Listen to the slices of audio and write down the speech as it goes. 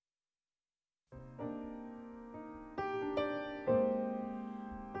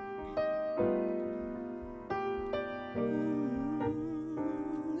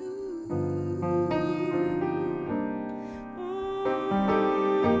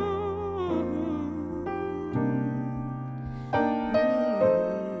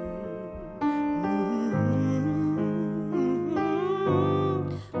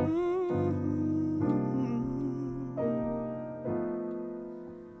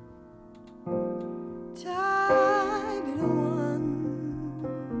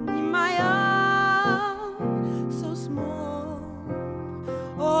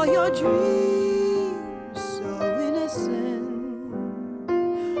dreams so innocent,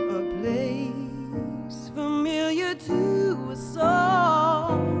 a place familiar to us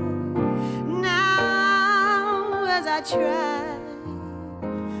all. Now, as I try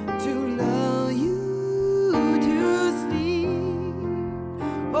to lull you to sleep,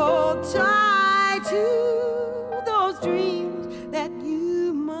 hold tight to those dreams that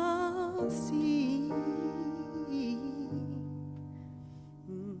you must see.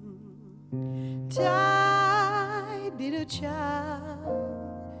 Tight, little child,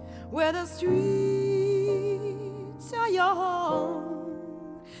 where the streets are your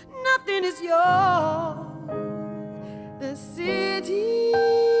home, nothing is yours, the city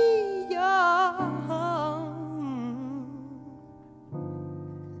your home.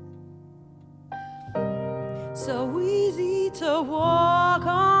 So easy to walk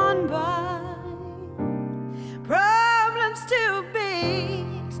on by, problems too big,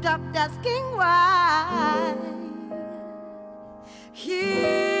 stop asking why.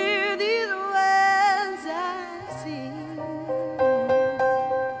 Hear these words I sing,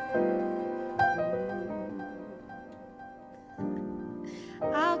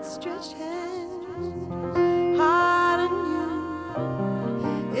 outstretched hands, heart and you.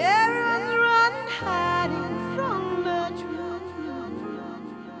 Everyone's running, hiding from the truth.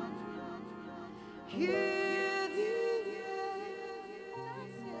 Hear these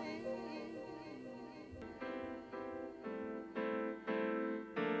words I sing.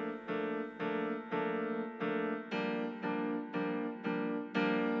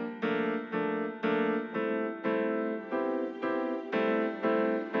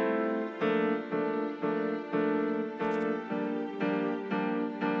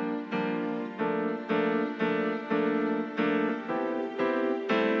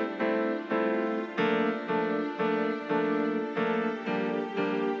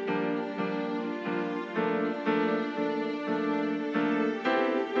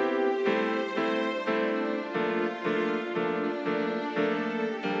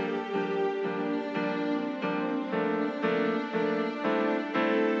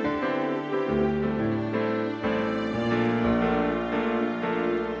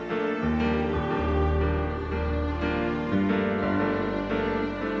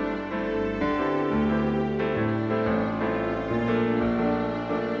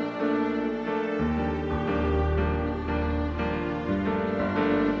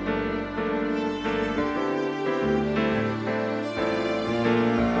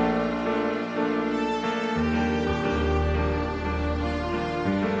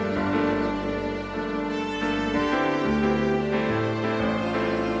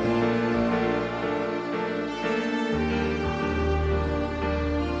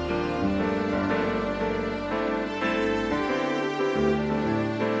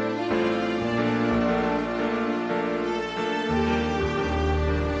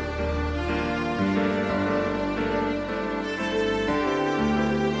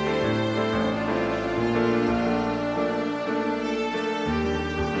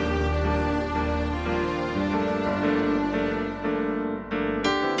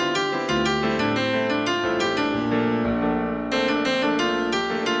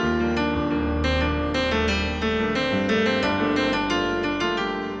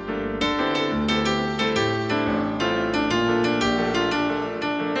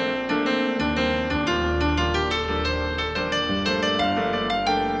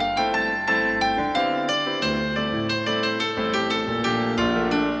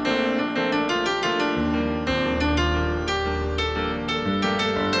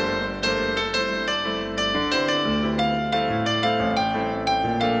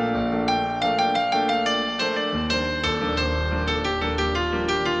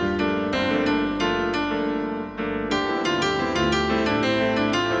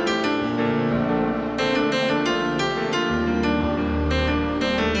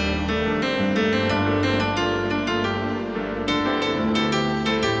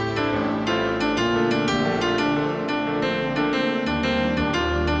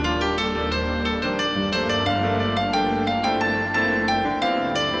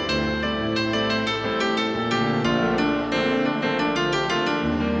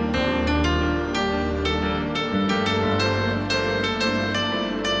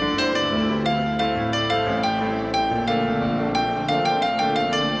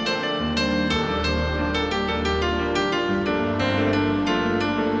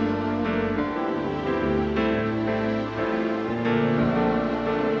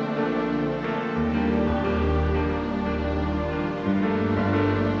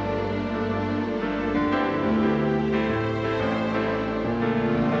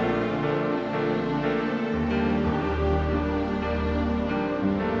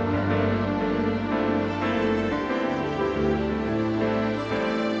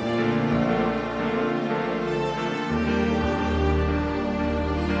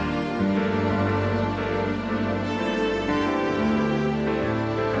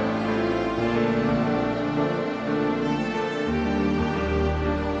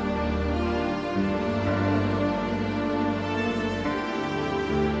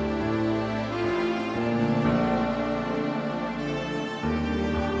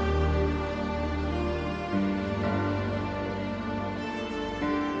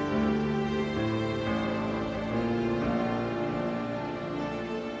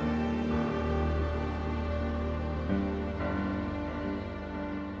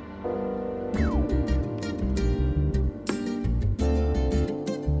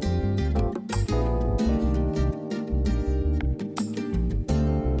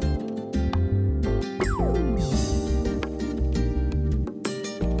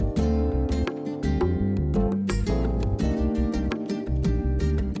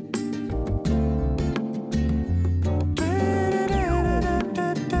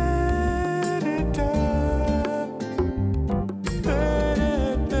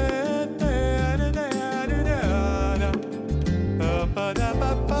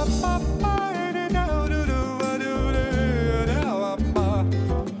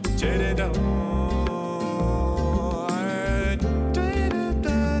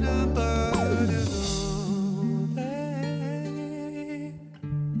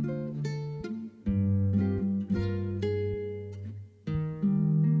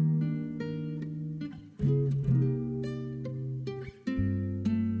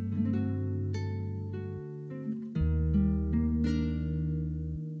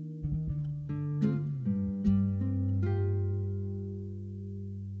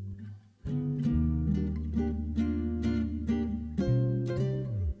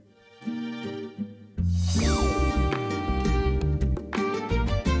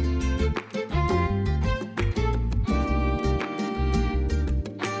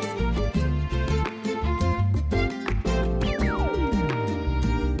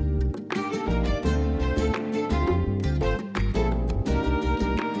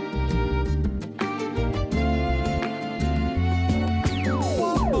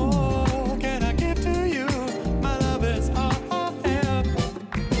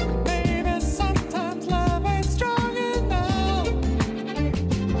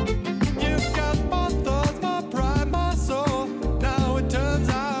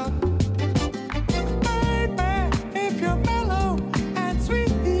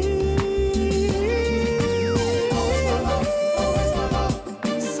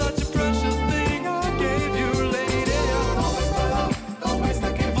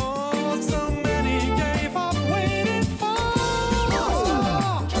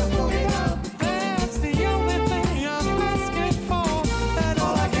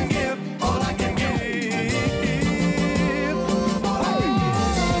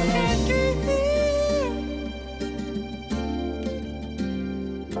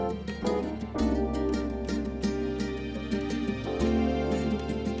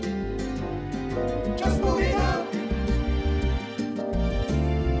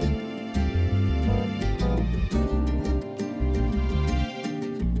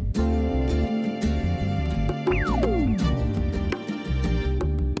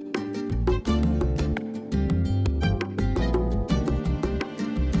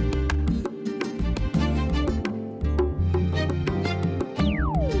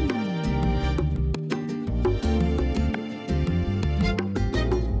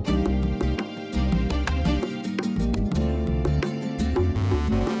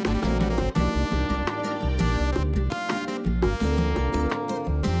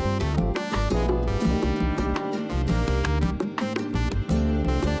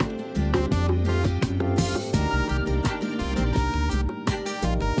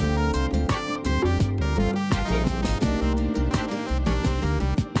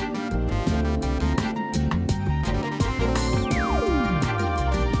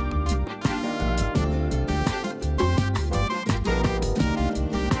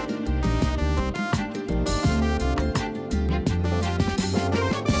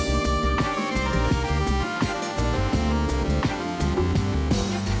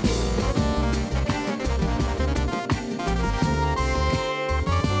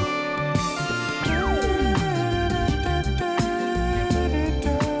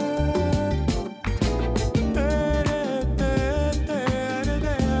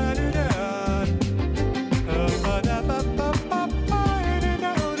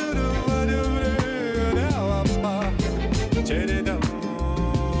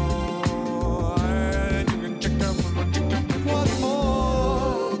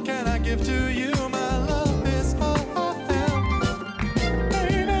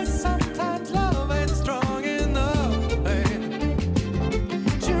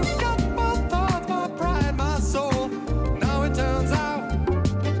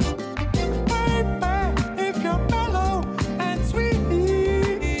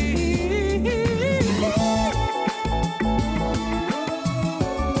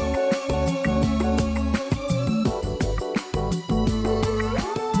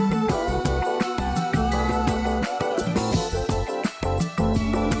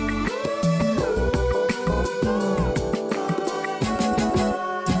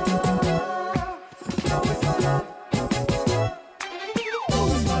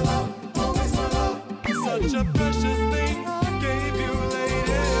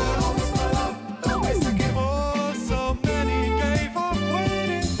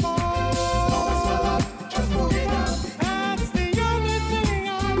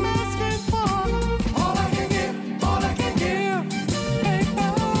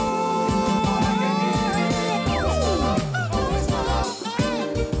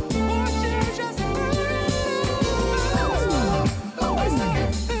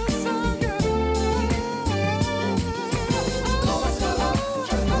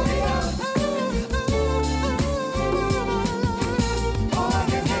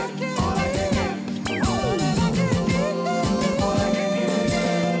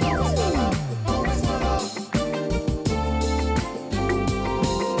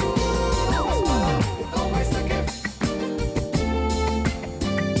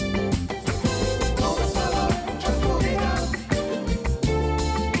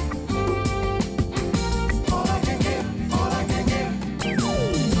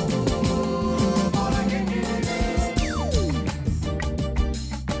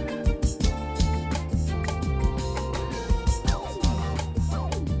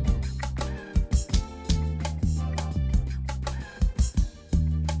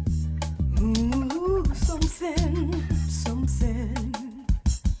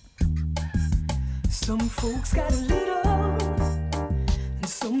 Some folks got a little, and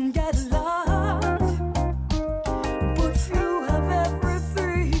some got a lot. But few have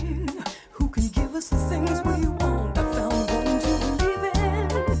everything. Who can give us the things we want? I found one to believe in.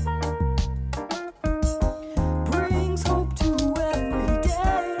 Brings hope to every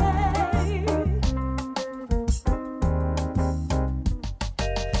day.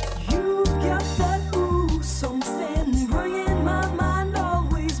 You've got that ooh, something bringing my mind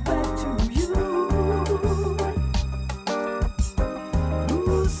always back to you.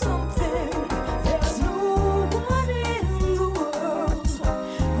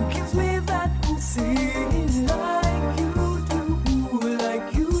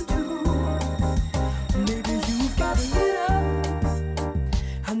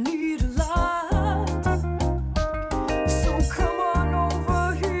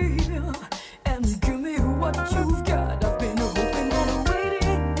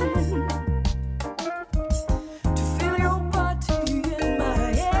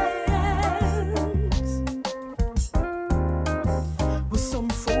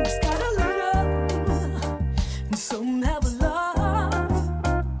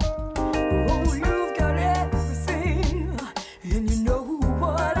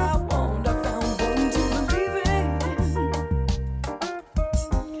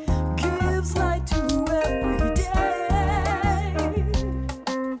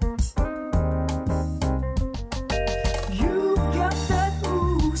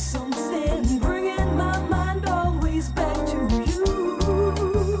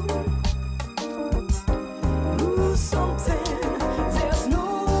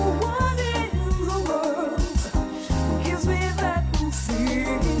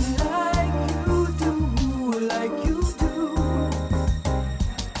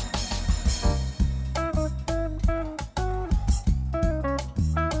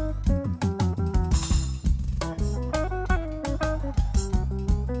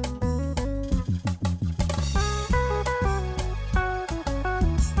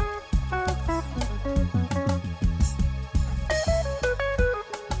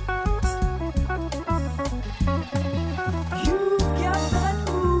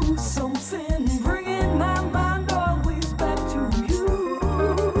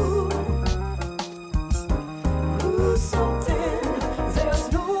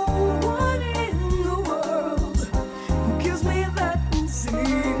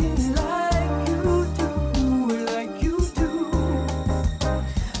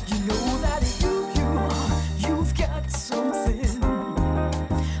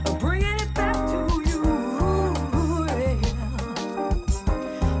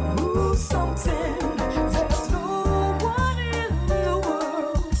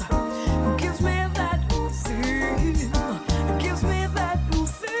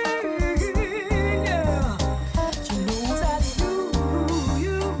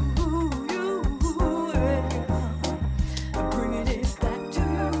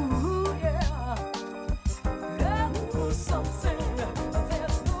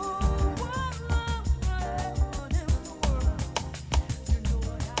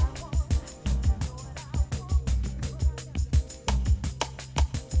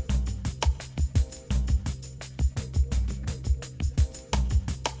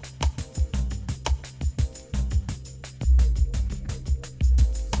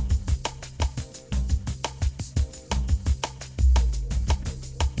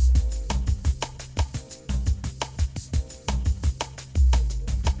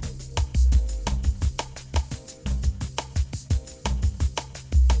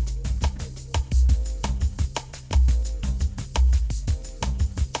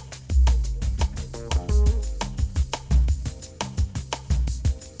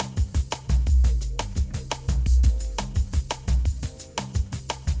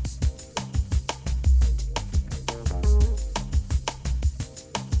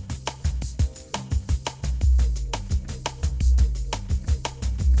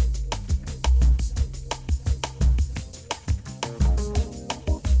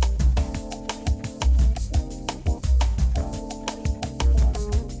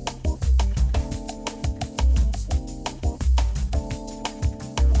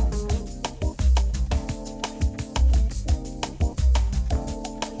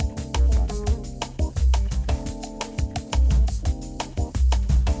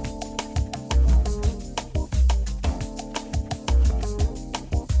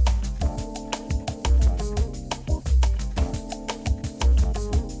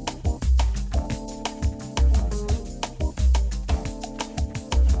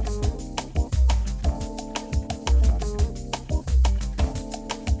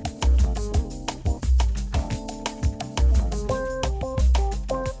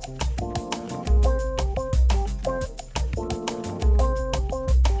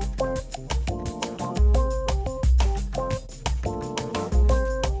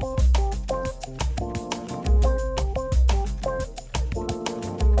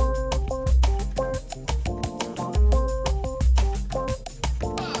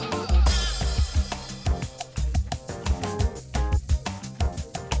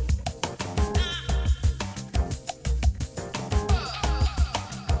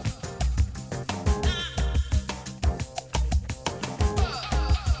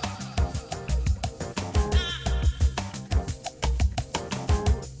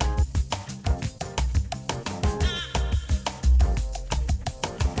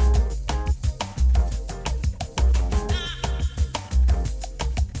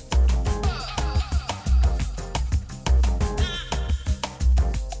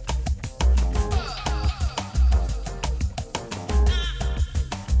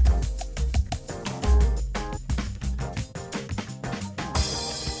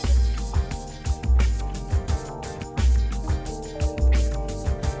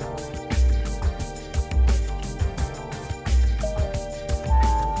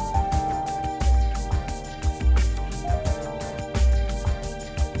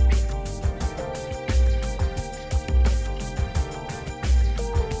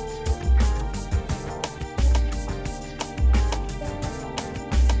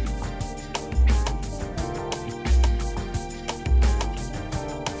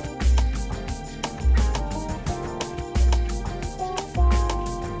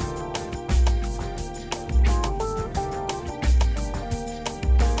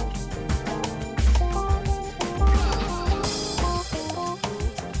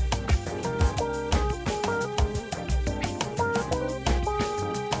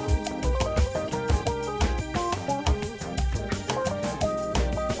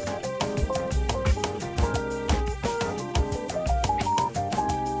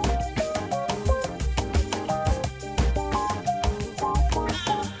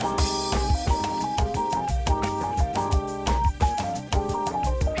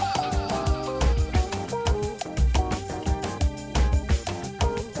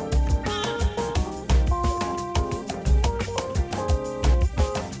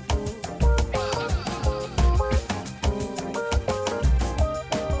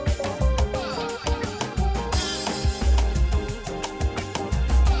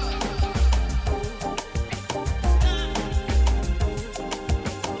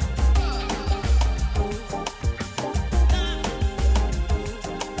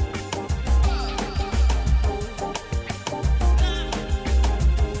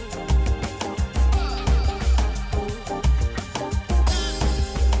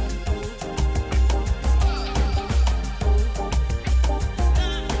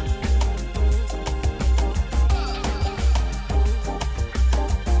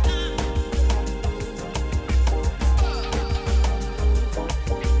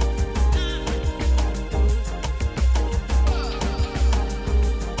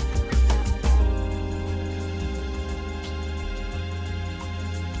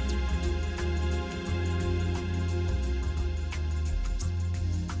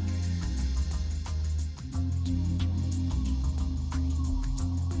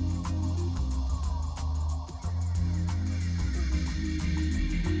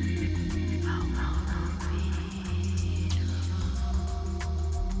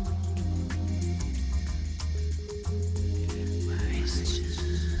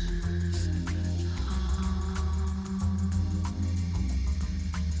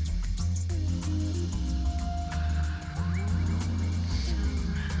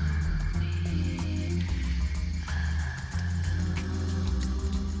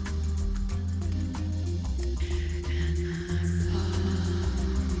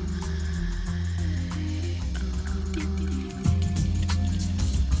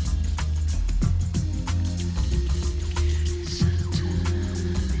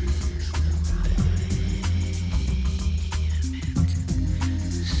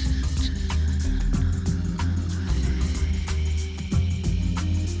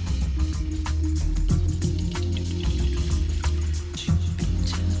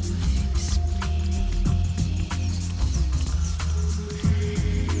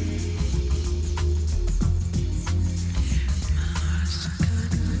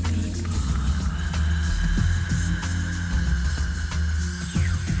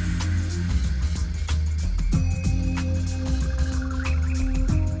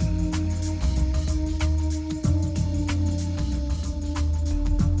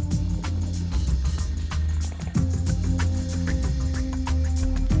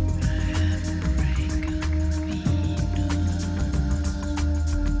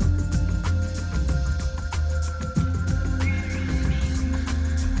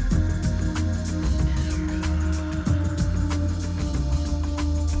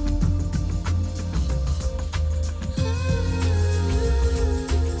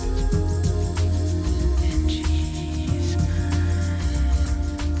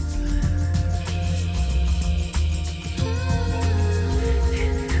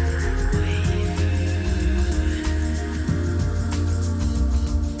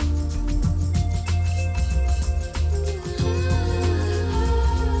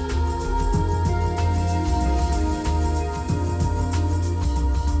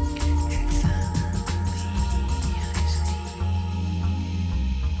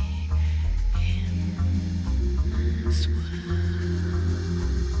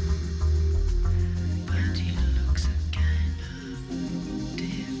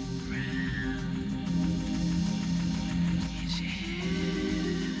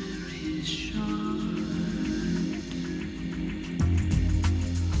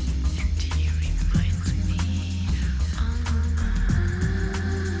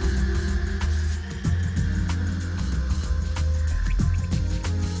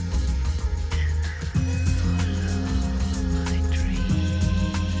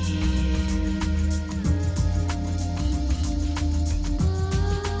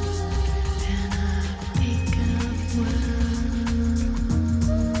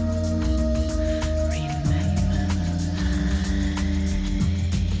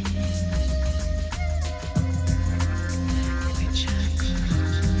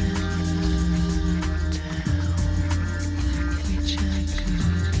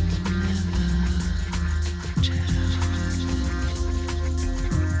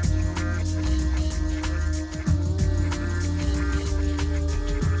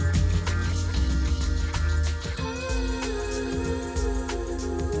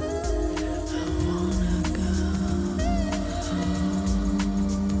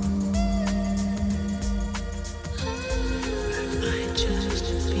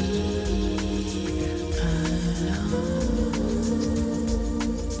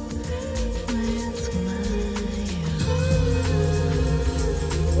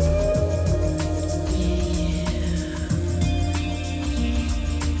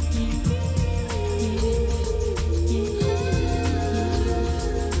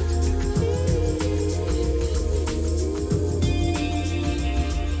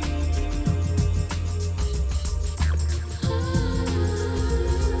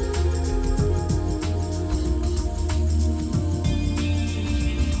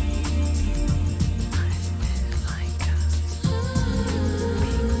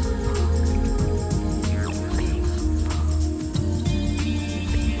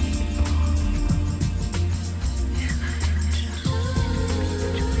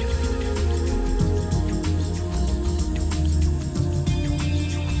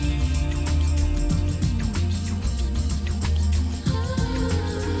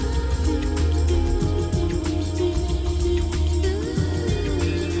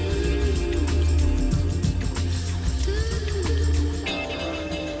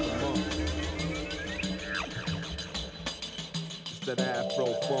 that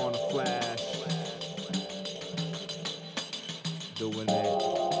Afro Fauna Flash. Doing it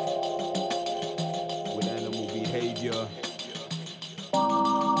with animal behavior.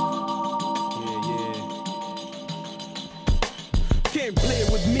 Can't play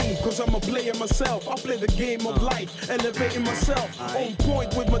with me, cause I'm a player myself. I play the game of life, elevating myself. On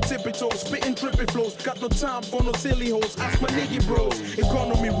point with my tippy toes, spitting trippy flows. Got no time for no silly hoes, ask my nigga bros.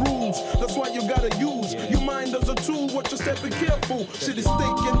 Economy rules, that's why you gotta use your mind as a tool, watch your step, be careful. Shit is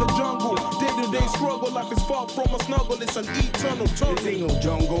thick in the jungle, day-to-day struggle. Life is far from a snuggle, it's an eternal tunnel. This ain't no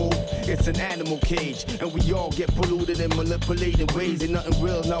jungle, it's an animal cage. And we all get polluted and manipulated ways. Ain't nothing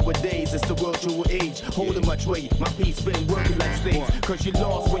real nowadays, it's the virtual age. Holding much weight, my piece been working like slaves. Cause you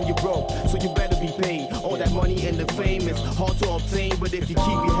lost when you broke, so you better be paid. All that money and the fame is hard to obtain, but if you keep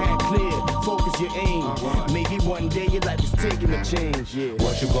your head clear, focus your aim, maybe one day your life is taking a change. Yeah.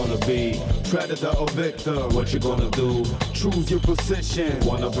 What you gonna be? Predator or victor? What you gonna do? Choose your position.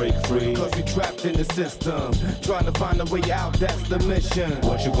 Wanna break free? Cause we trapped in the system, trying to find a way out, that's the mission.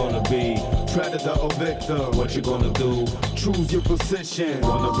 What you gonna be? Predator or victor? What you gonna do? Choose your position.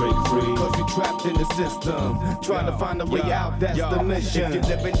 Wanna break free? Cause we trapped in the system, trying to find a way out, that's the mission. If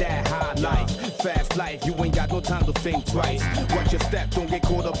you're living that high life, fast life, you ain't got no time to think twice. Watch your step, don't get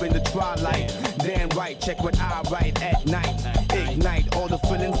caught up in the twilight. Damn right, check what I write at night. Ignite all the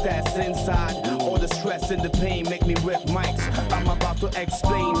feelings that's inside. All the stress and the pain make me rip mics. I'm about to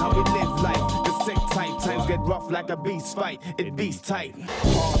explain how we live life. The sick tight times get rough like a beast fight. It beats tight.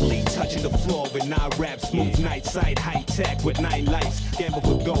 Hardly touching the floor when I rap smooth night sight, high tech with 9 lights. Gamble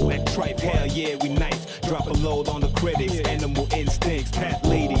for gold and tripe, hell yeah, we nice. Drop a load on the critics, animal instincts, pet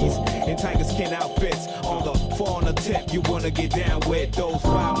ladies in tiger skin outfits. On the fauna tip, you wanna get down with those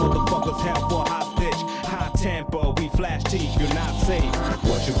 5 motherfuckers held for hostage. High temper, we flash teeth, you're not safe.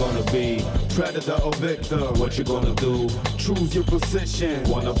 What you gonna be? Predator or victor? What you gonna do? Choose your position.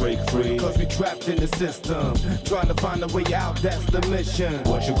 Wanna break free? Cause we trapped in the system, trying to find a way out, that's the mission.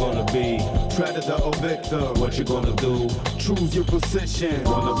 What you gonna be? Predator or victor? What you gonna do? Choose your position.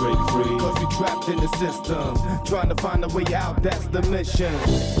 Wanna break free? Cause we trapped in the system, trying to find a way out, that's the mission.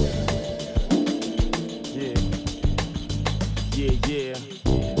 Yeah, yeah, yeah.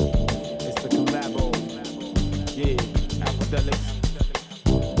 It's the collabo. Yeah, Afrodelics.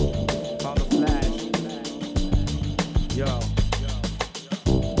 On the flash. Yo.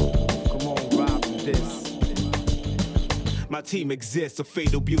 Come on, rock with this. My team exists, a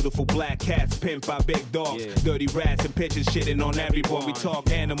fatal, beautiful black cats, pimped by big dogs, dirty rats and pitches shitting on everyone. We talk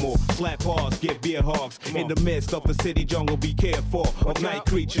animal, slap paws, get beer hogs. In the midst of the city jungle, be careful of night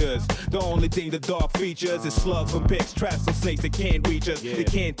creatures. The only thing the dark features is slugs and pigs, traps and snakes that can't reach us. They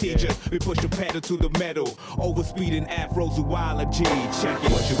can't teach us. We push the pedal to the metal, overspeeding afro zoology. Check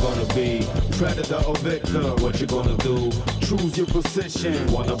it. What you gonna be? Predator or victor? What you gonna do? Choose your position.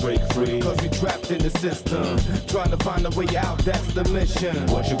 Wanna break free? Cause we trapped in the system, trying to find a way out, that's the mission.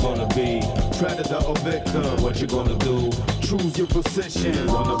 What you gonna be? Predator or victor? What you gonna do? Choose your position.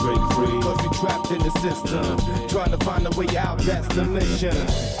 Wanna break free? Cause we trapped in the system, trying to find a way out, that's the mission.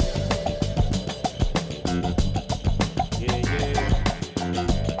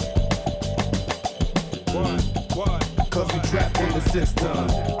 What? Cause we trapped in the system.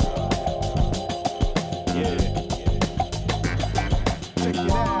 Check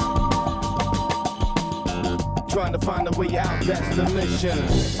it out. Trying to find a way out, that's the mission.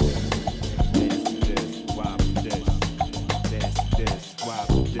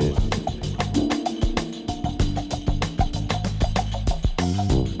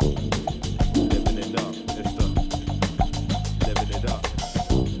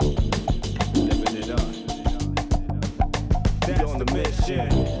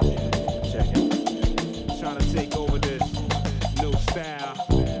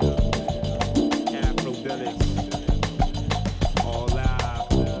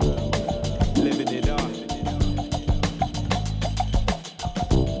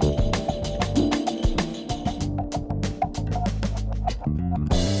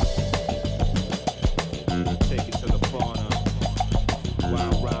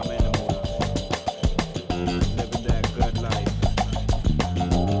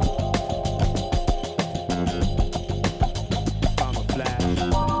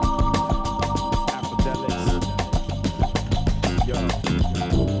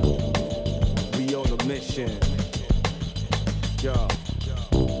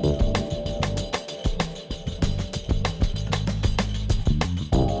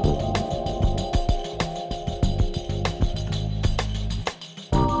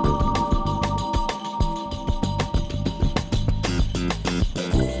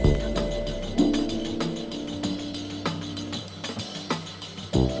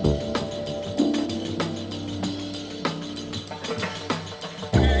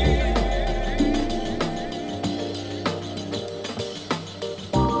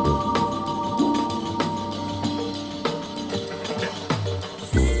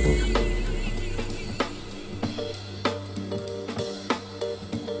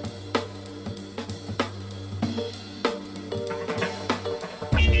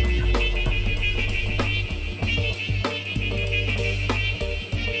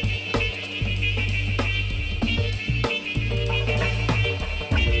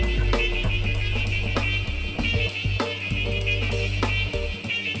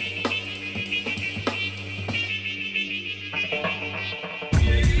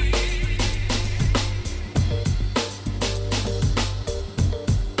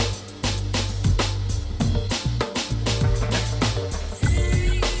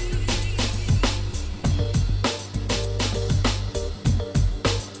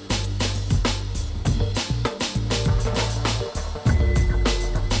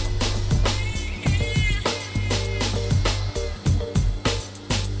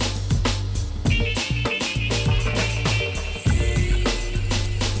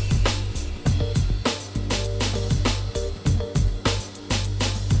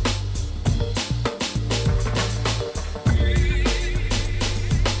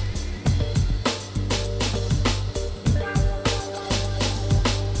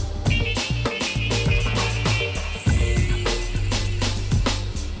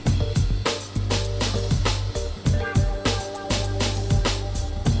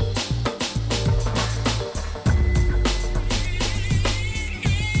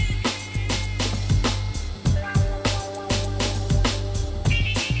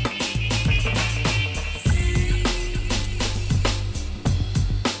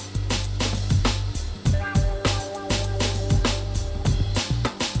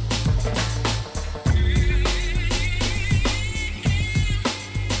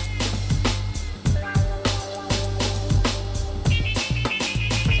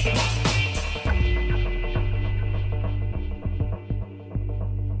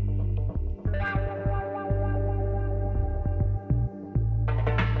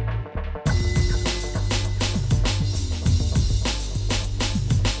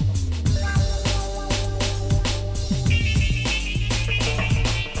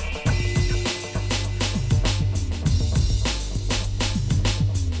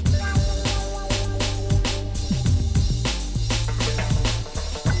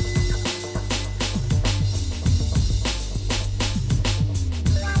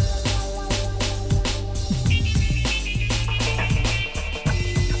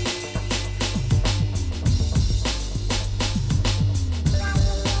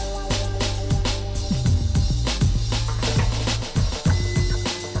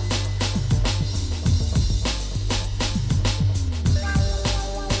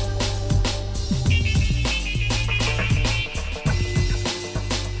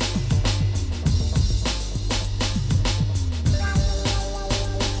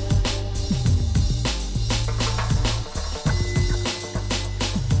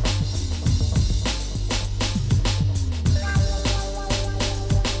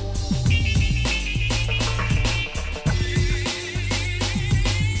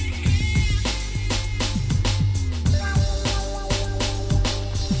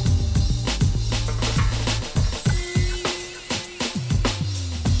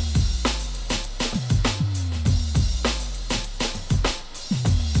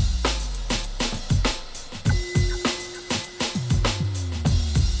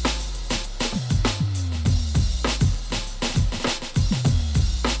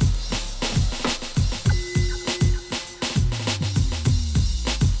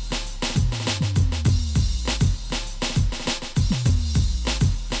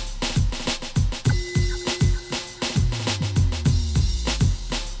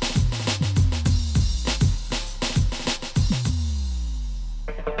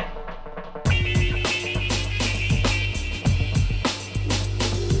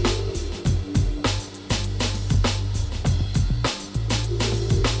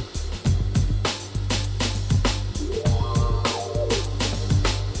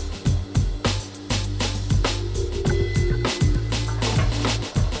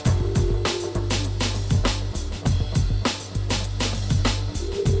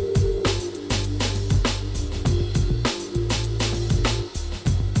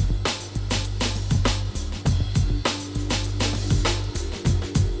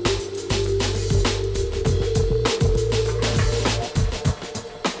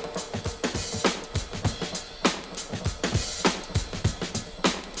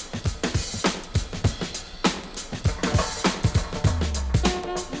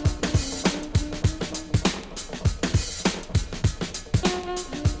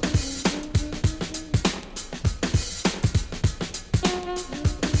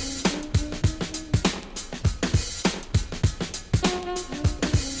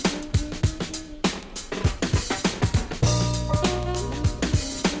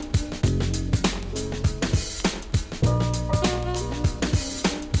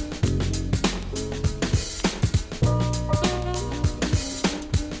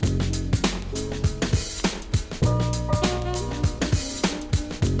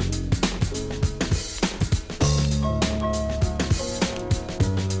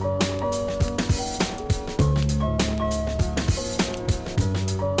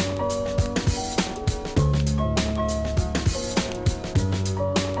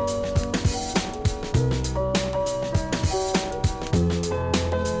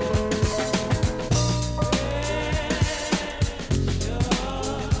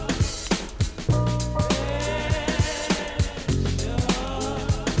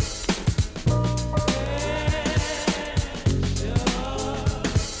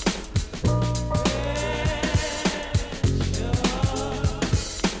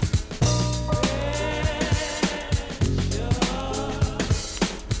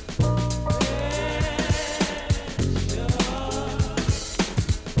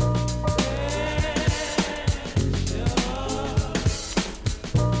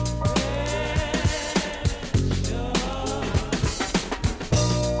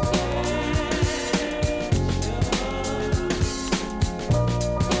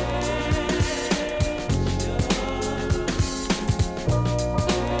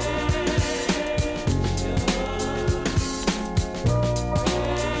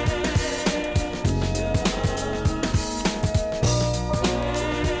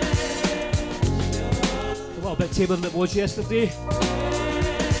 tamer than it was yesterday.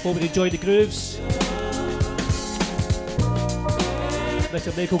 Hope you enjoyed the grooves.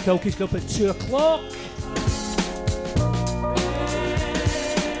 Mr. Michael Kilkey's up at 2 o'clock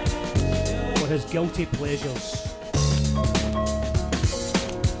for his guilty pleasures.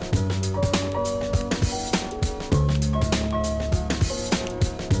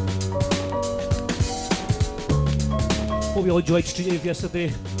 Hope you all enjoyed Street Rave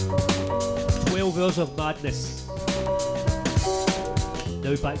yesterday. 12 hours of madness.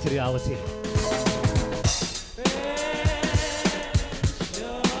 Now back to reality.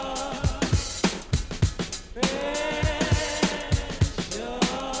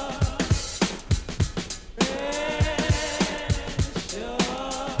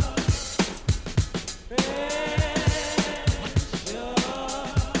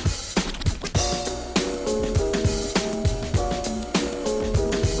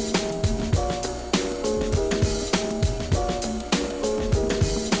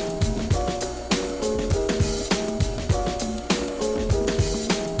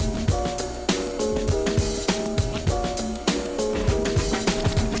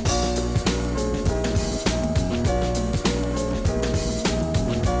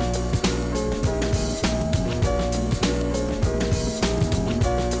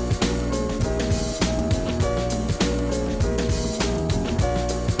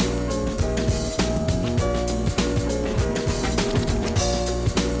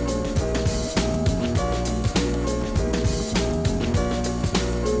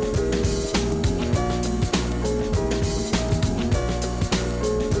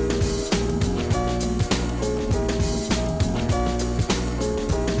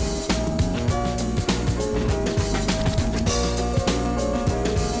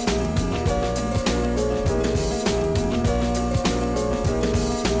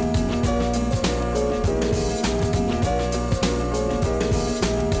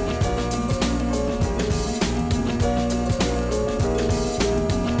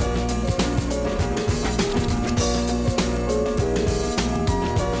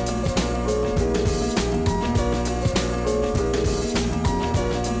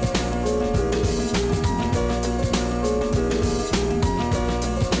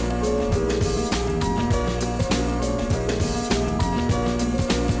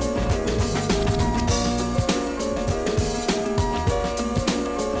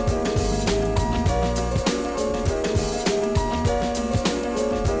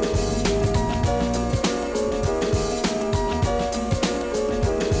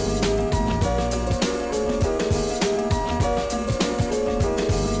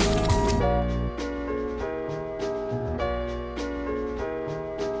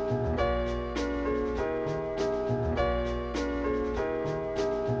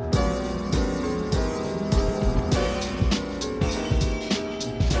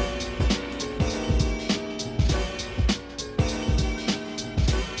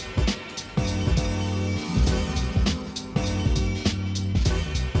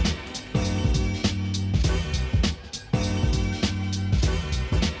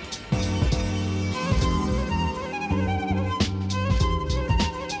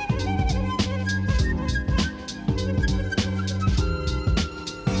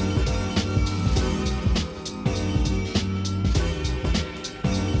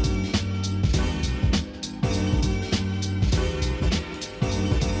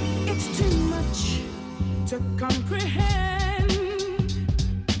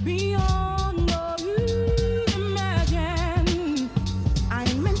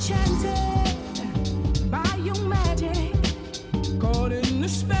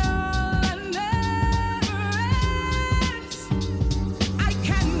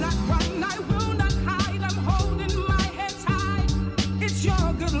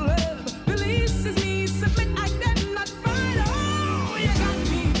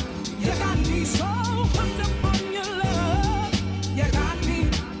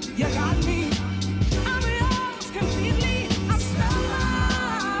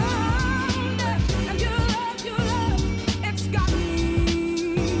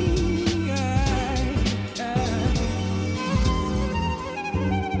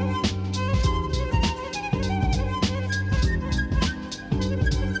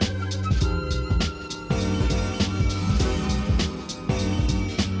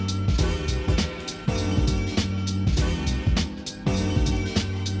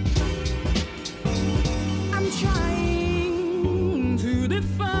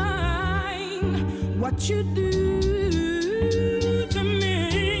 what you do to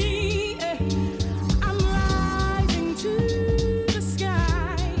me. I'm rising to the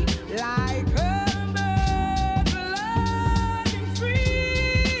sky like a bird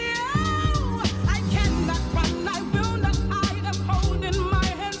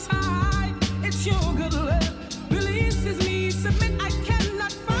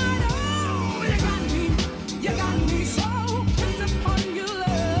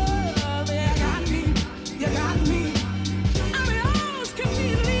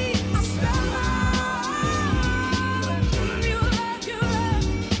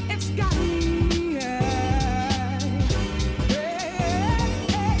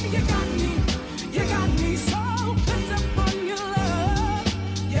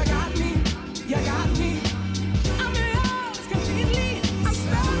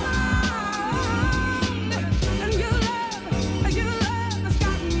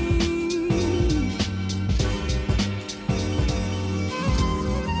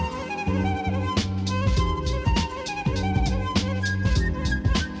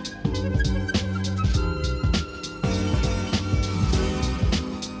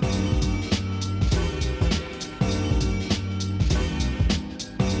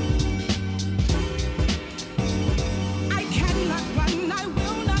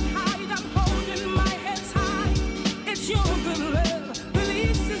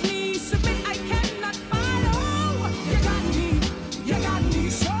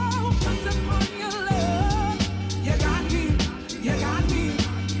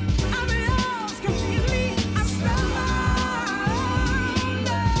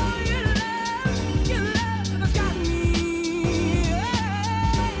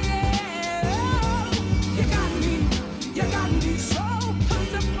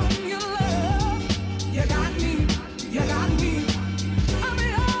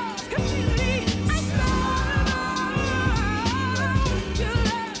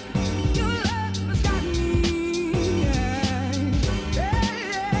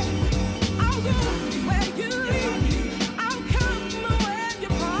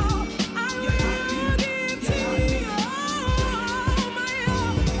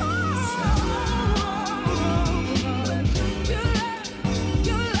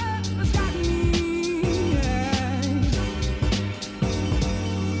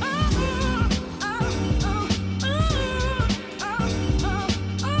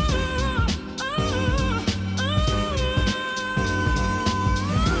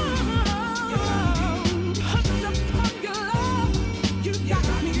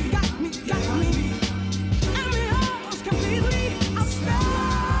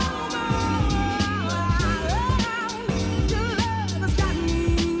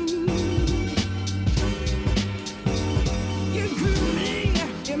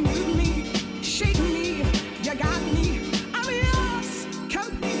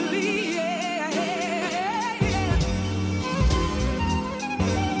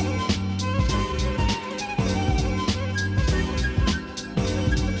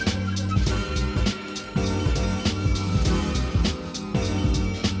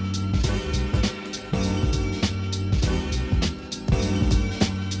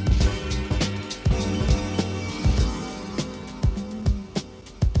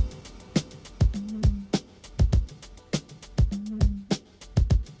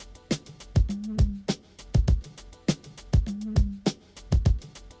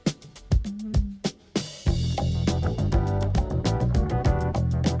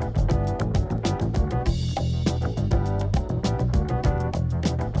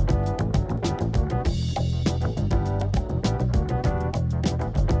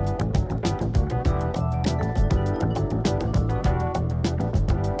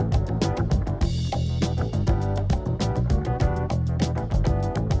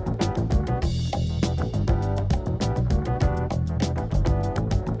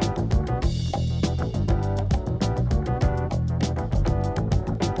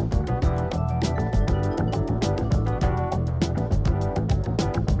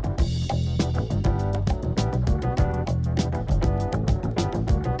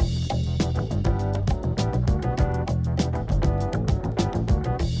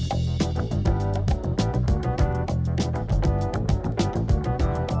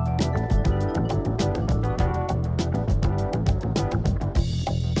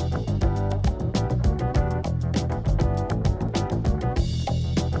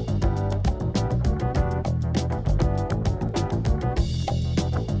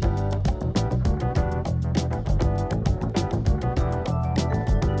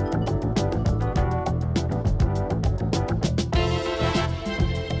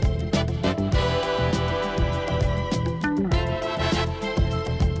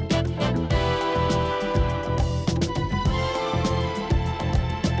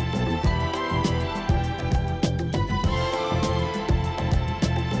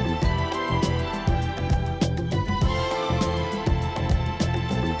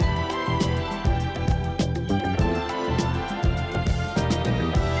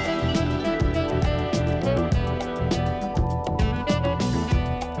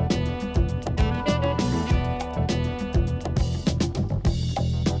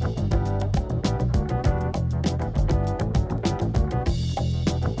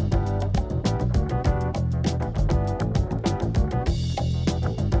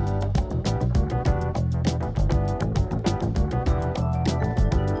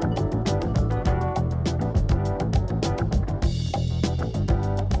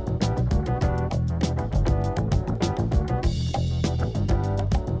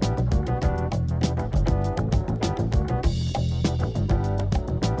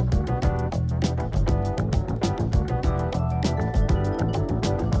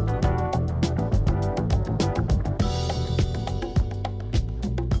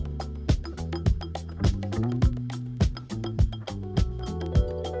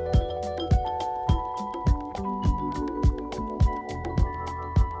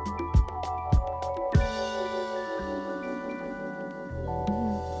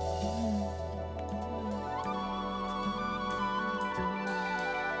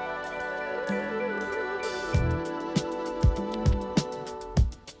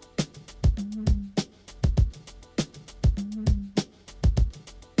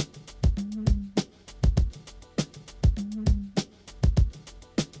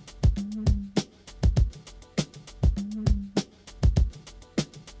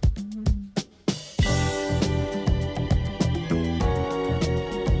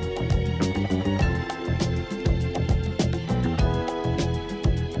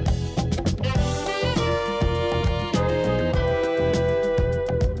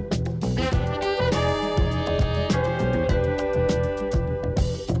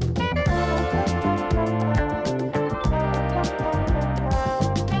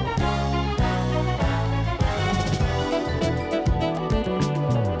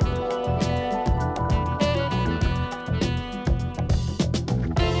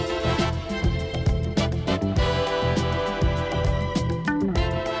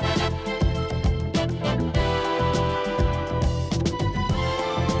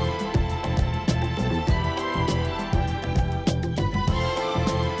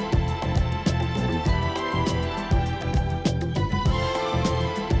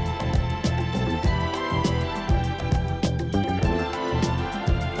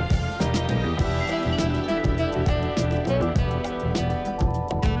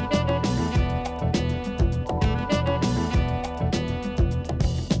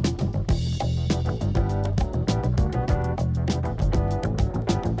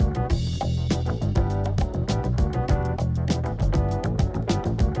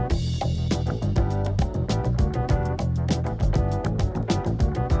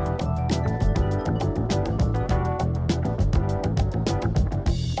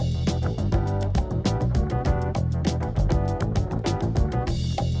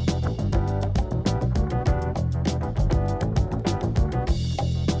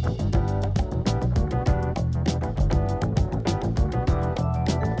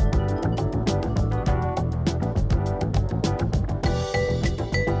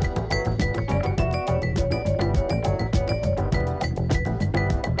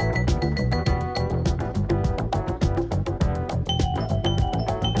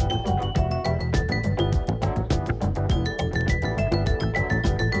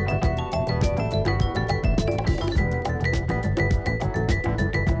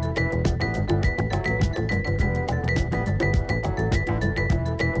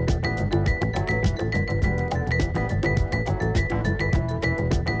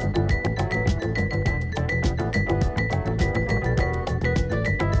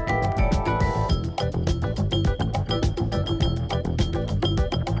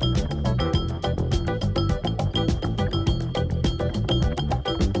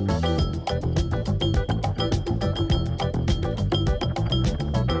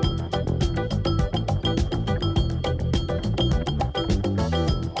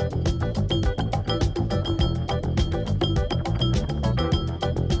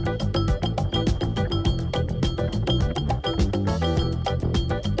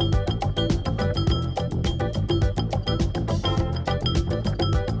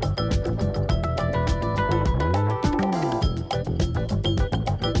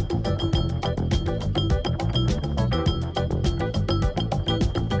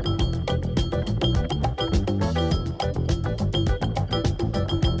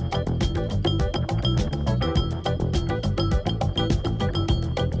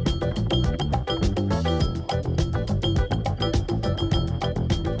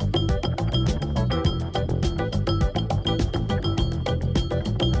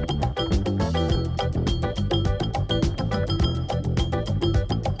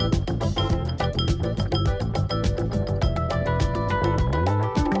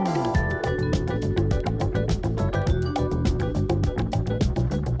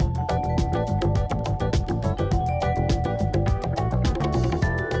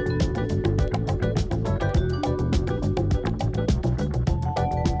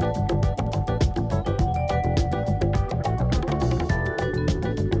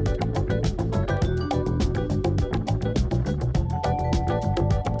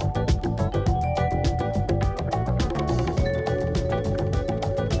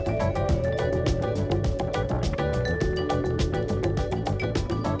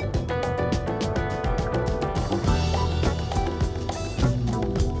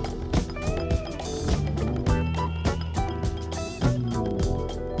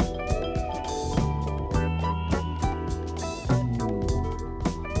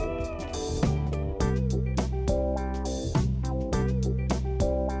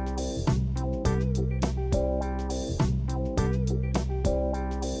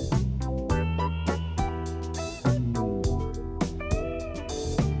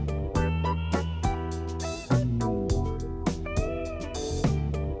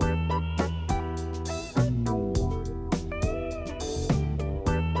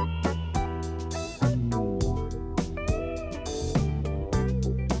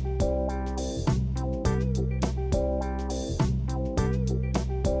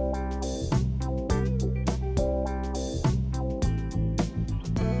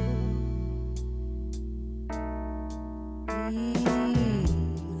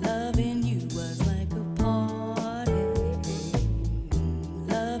Loving you was like a party.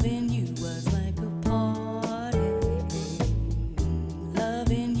 Loving you was like a party.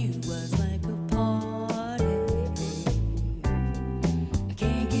 Loving you was like a party. I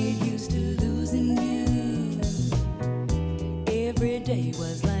can't get used to losing you. Every day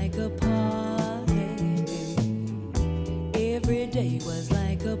was like a party. Every day was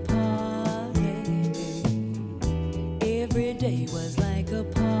like a party. Every day was like a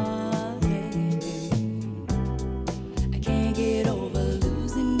party. I can't get over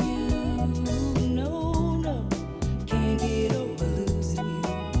losing you. No, no, can't get over losing you.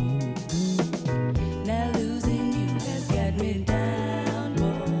 Now losing you has got me down,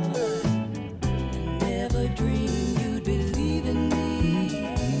 boy. Never dreamed you'd believe in me.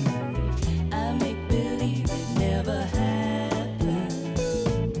 I make believe it never happened.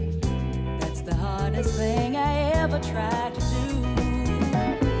 That's the hardest thing I ever tried to do.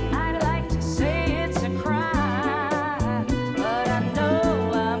 I'd like to say it's a crime, but I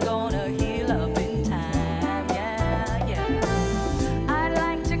know I'm gonna heal up in time. Yeah, yeah. I'd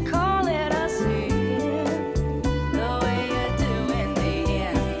like to call it a sin, the way you're doing me,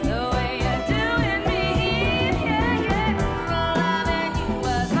 the way you're doing me. Yeah, yeah. Loving you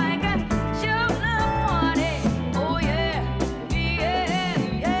was like a sugar party. Oh yeah, yeah,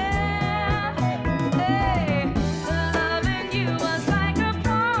 yeah. Hey, loving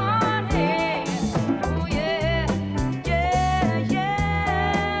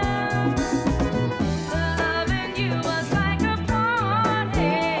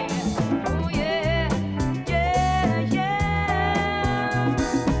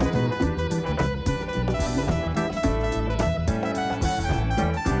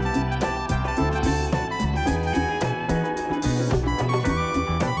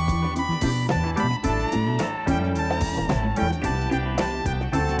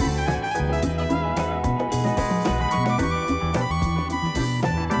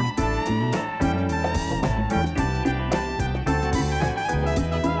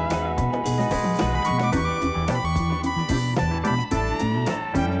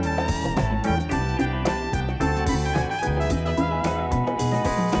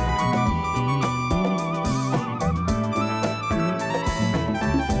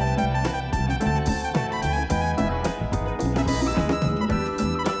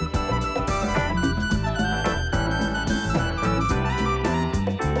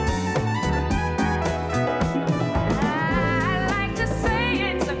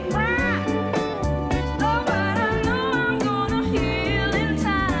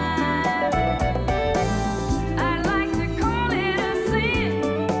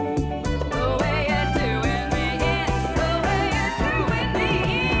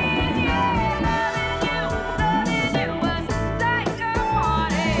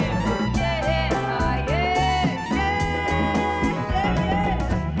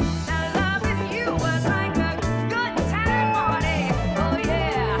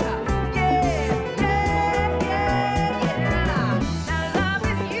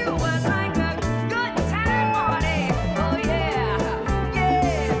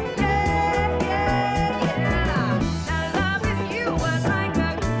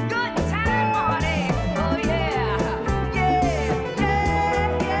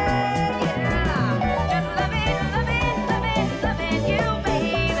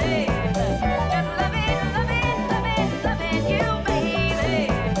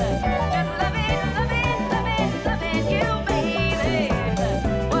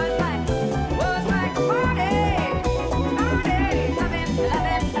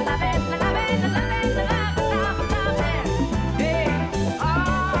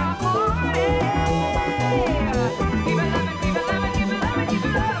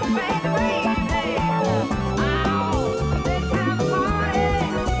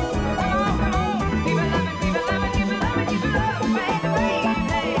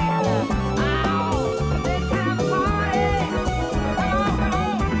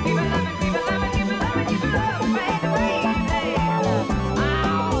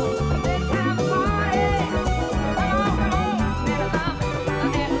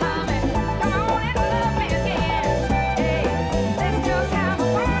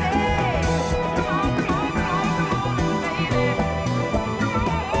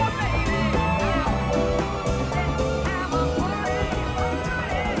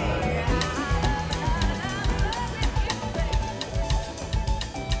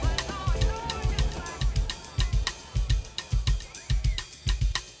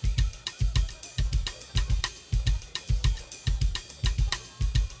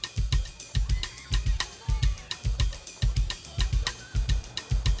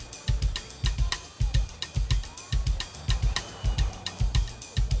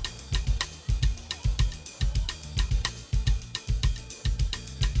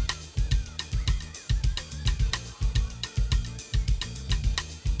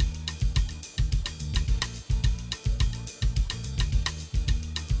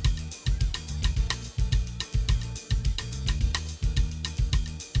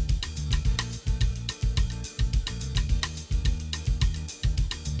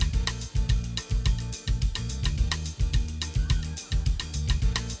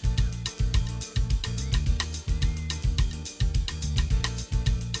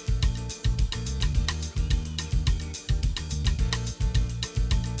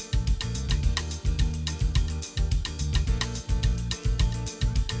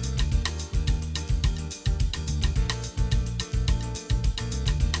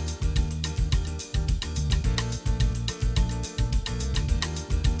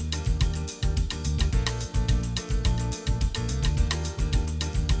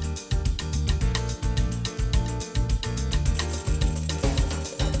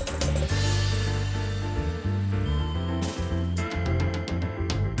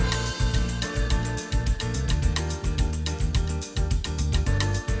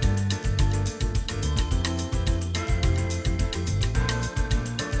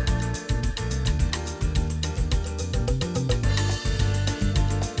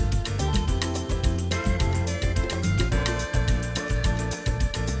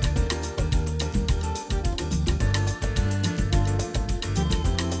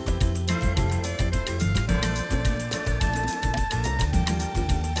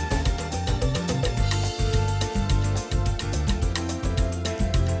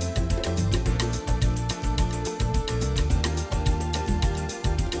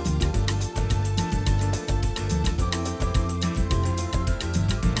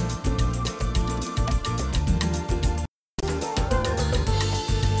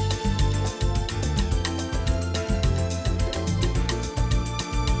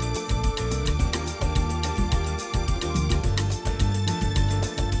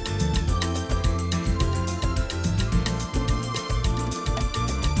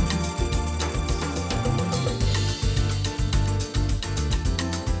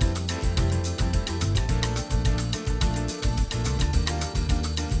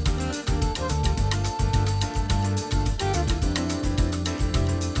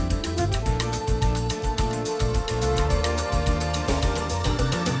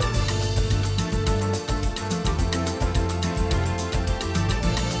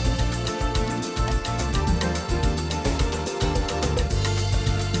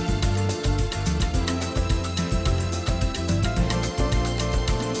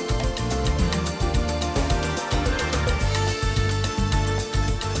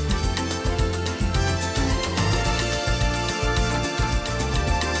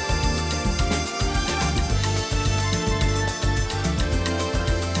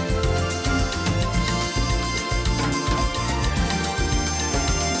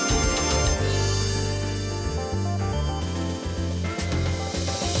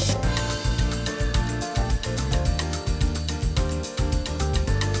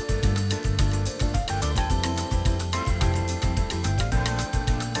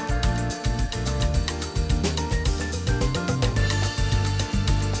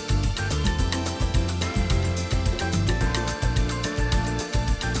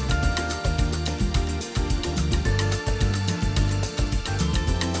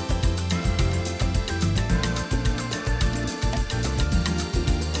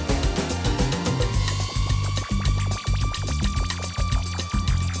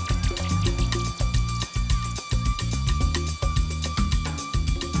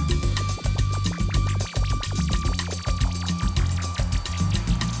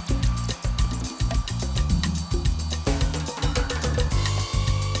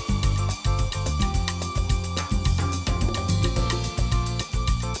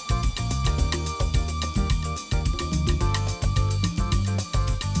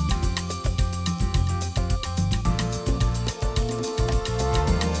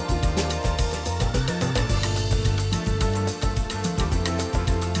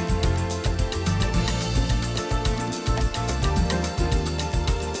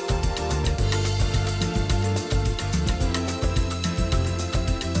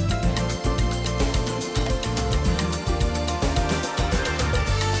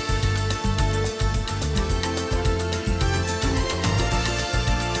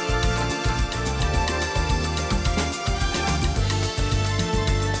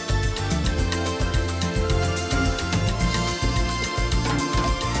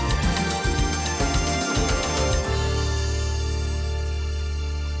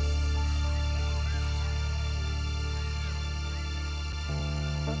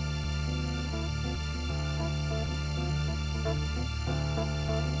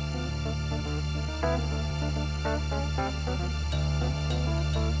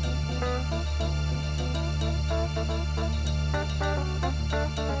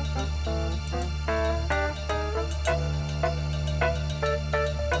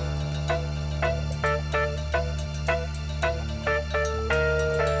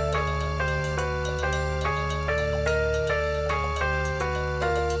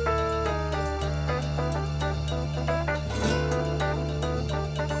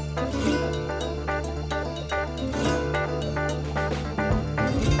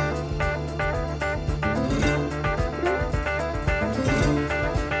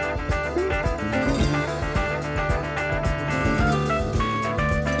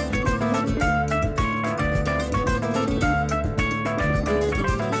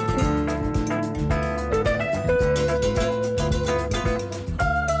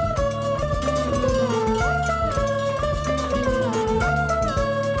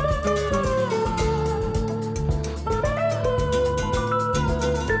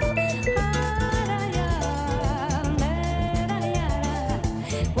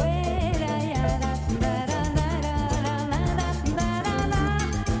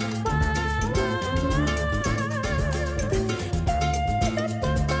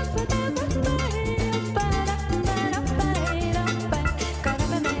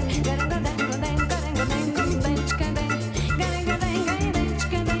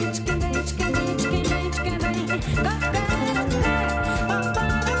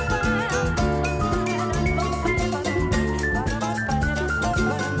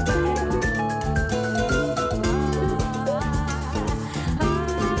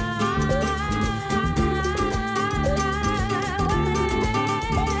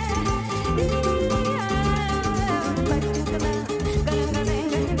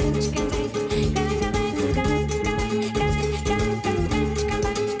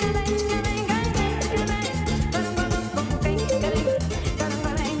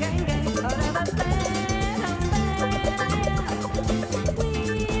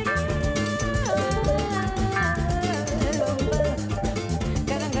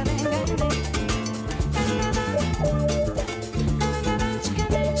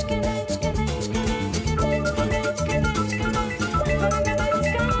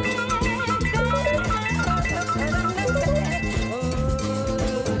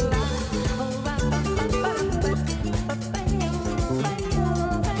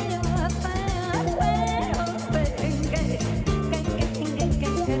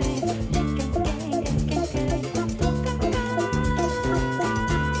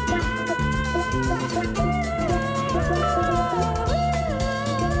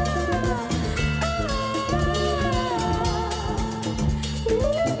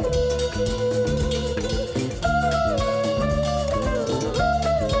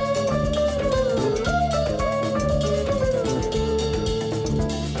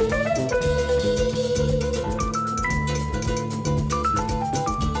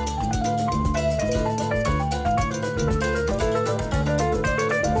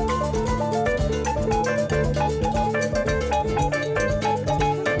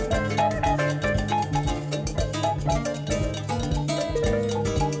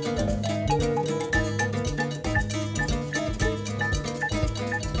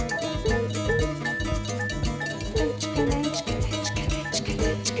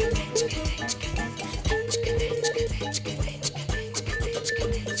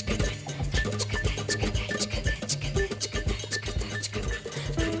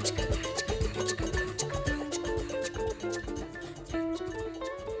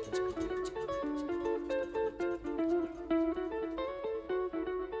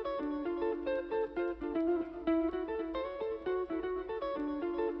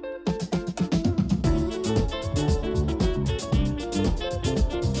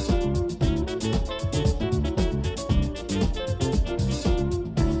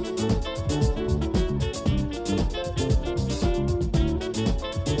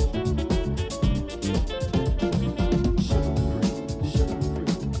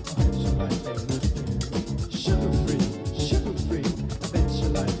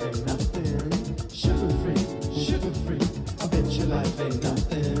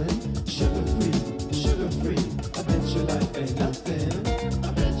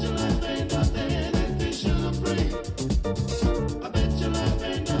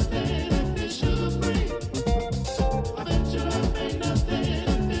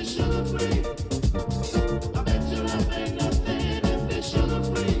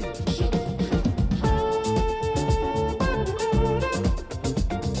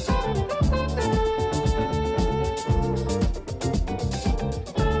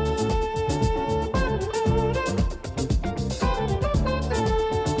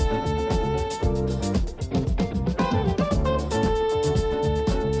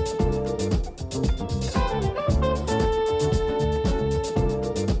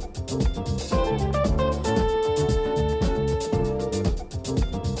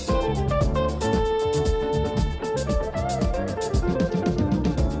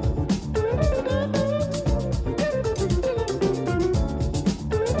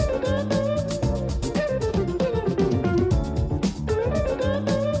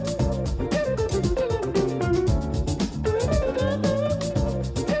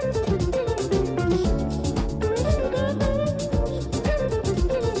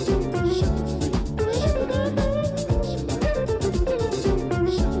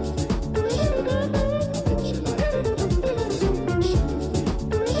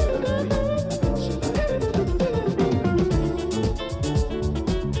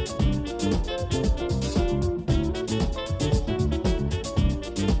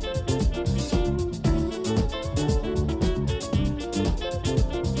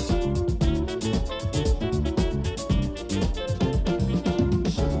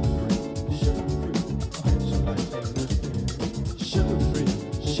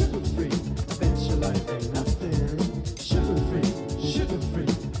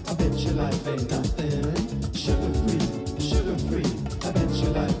ain't nothing. Sugar free, sugar free. I bet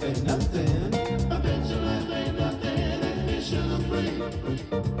your life ain't nothing. I bet your life ain't nothing if it's sugar free.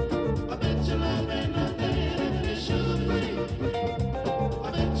 I bet your life ain't nothing if it's sugar free.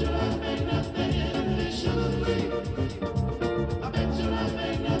 I bet your life ain't nothing if it's sugar free. I bet your life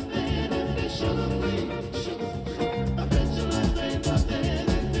ain't nothing if it's sugar free. Sugar free. I bet your life ain't nothing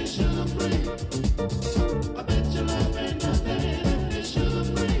if it's sugar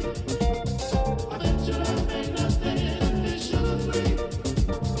free. I bet your life ain't nothing if it's sugar free. I bet your life ain't nothing if it's sugar free.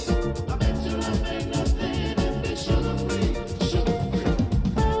 I bet your life ain't nothing if it's sugar free. Sugar free.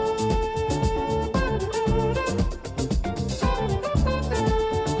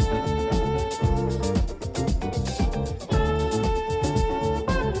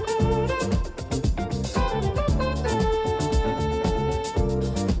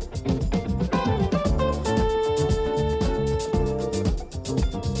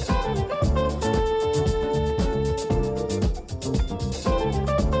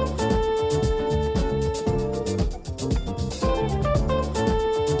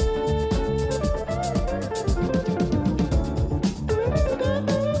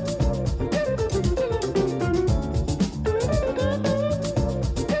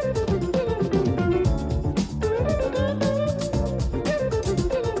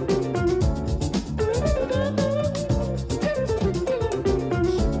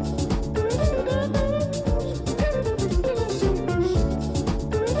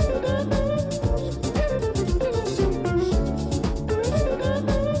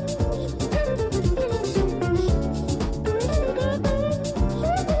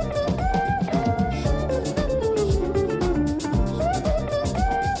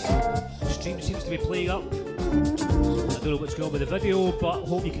 With the video, but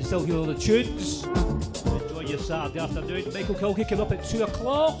hope you can still hear all the tunes. Enjoy your Saturday afternoon. Michael Kilkie came up at 2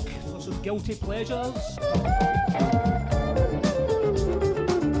 o'clock for some guilty pleasures.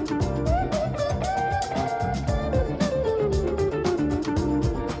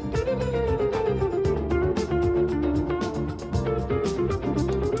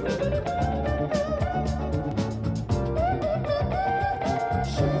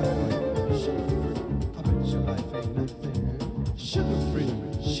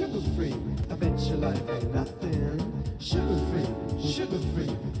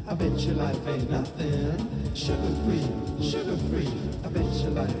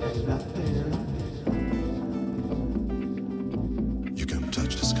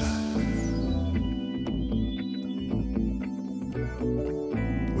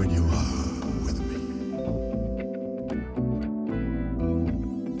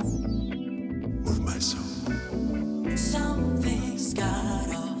 Something's got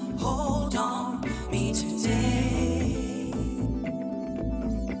a hold on me today.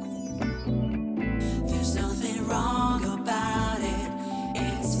 There's nothing wrong about it,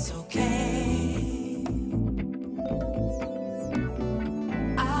 it's okay.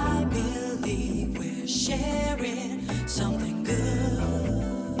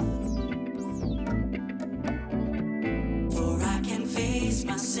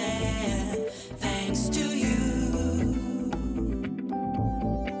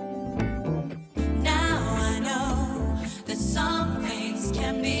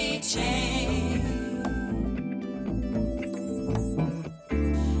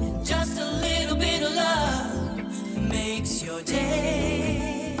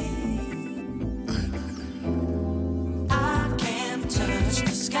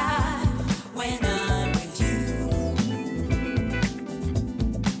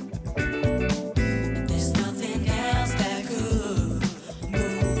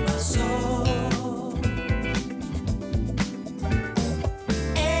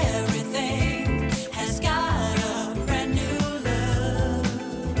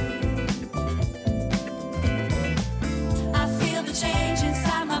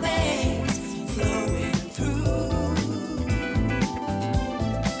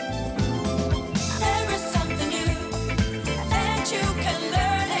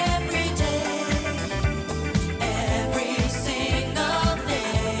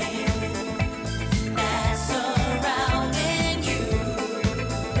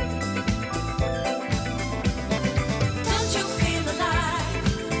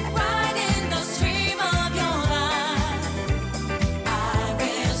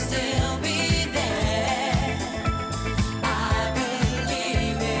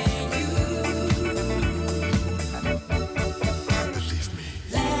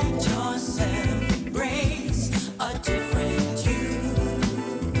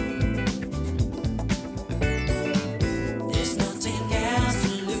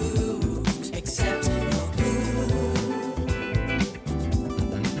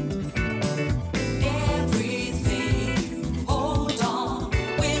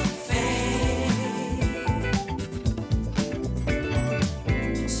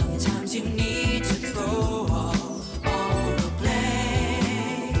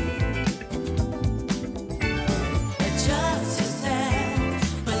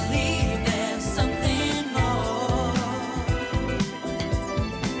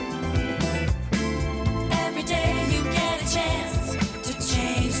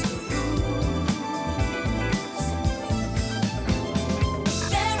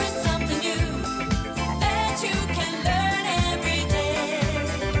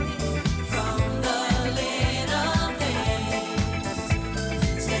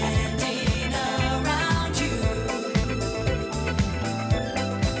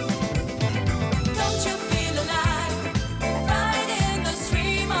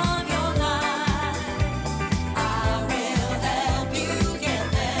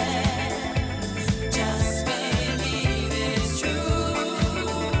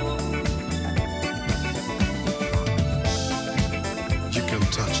 can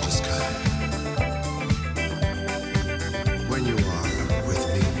touch the sky. When you are with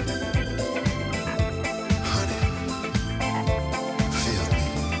me, honey, feel me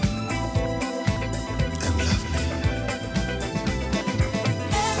and love me.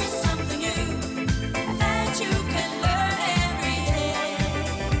 There is something new that you can learn every day.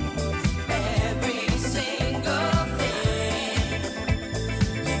 Every single thing.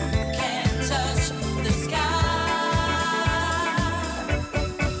 You can touch the sky.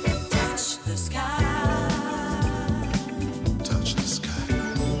 Touch the sky. Touch the sky.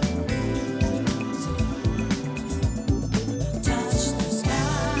 Touch the sky.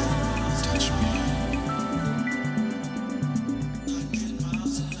 Touch me.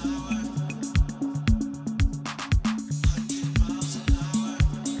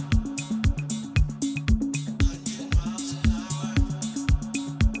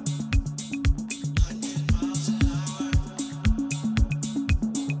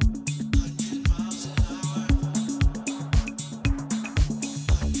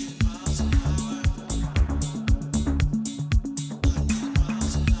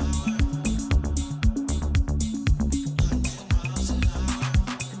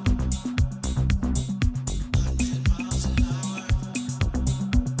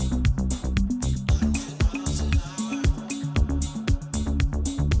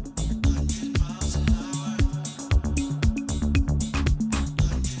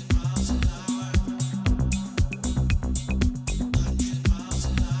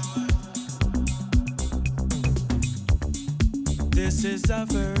 This is our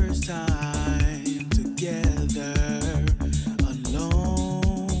first time together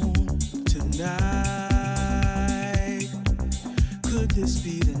alone tonight. Could this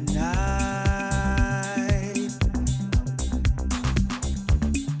be the night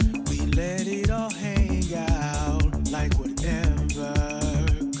we let it all hang out like whatever?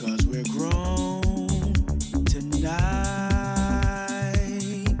 'Cause we're grown tonight.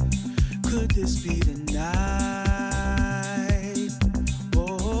 Could this be the night?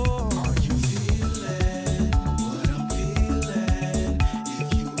 Are you feeling what I'm feeling? If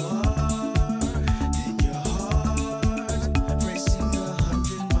you are, then your heart racing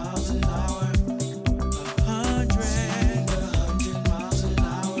 100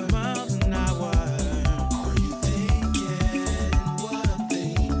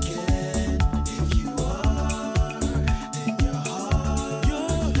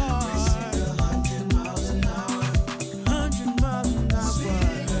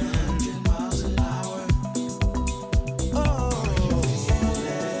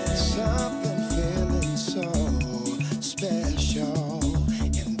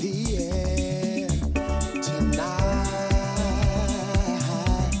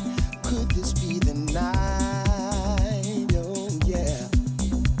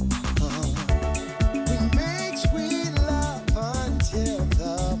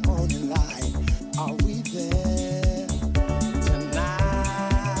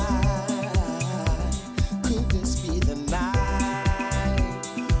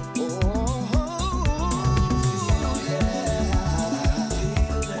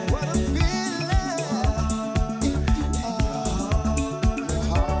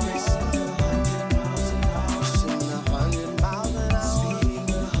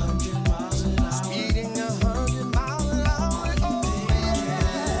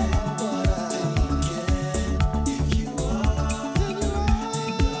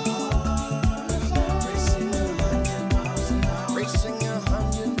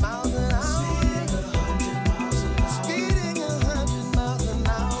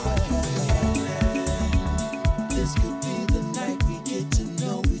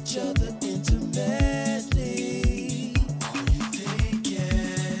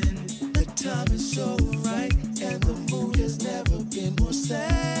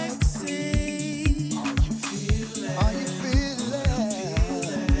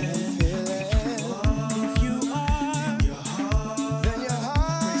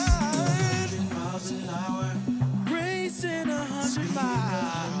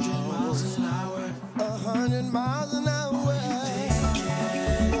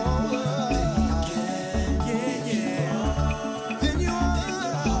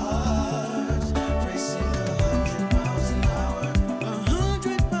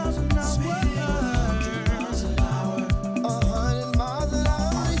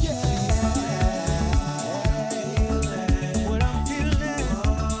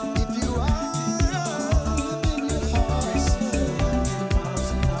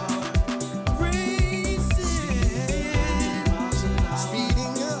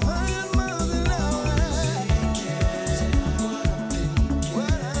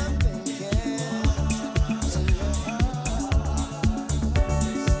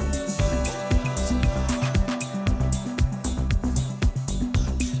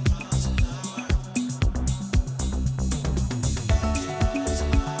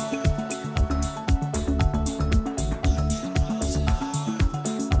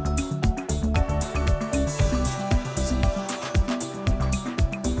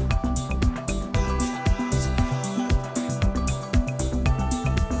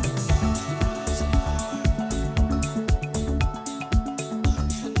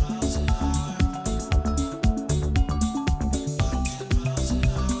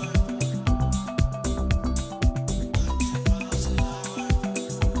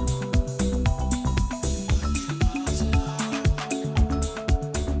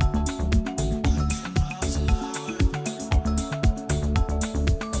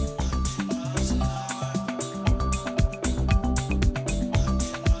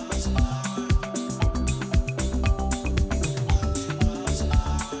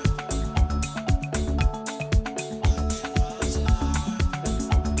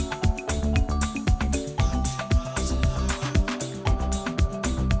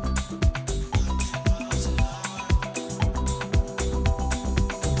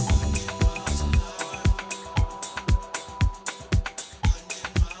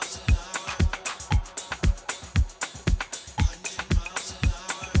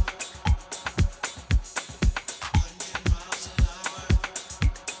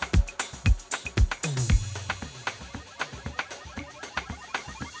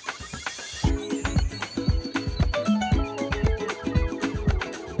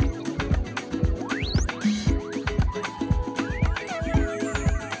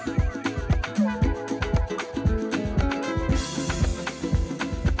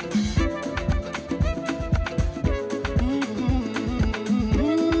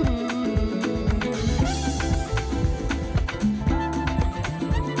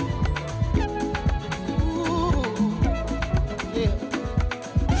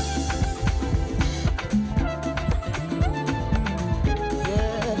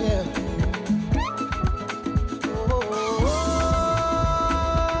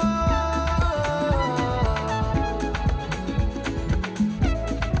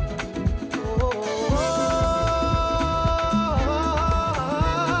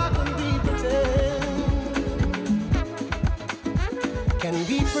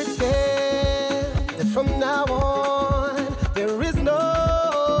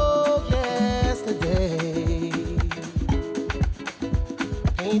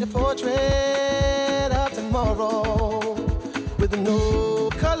 Paint a portrait of tomorrow with no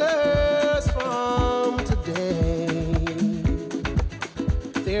colors from today.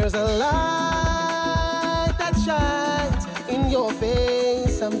 There's a light that shines in your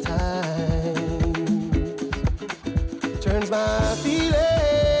face sometimes. Turns my feelings,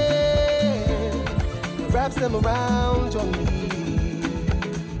 wraps them around your knees.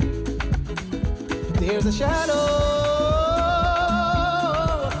 There's a shadow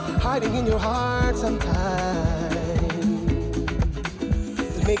hiding in your heart sometimes.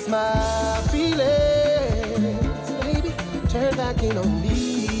 It makes my feelings, baby, turn back in on me.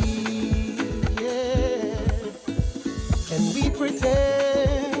 Yeah. Can we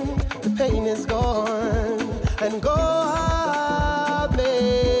pretend the pain is gone and go our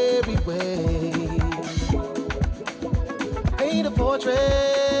merry way? Paint a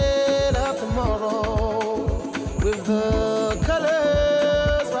portrait of tomorrow with the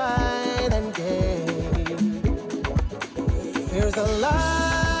colors bright and gay. There's a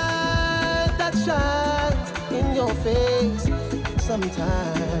light that shines in your face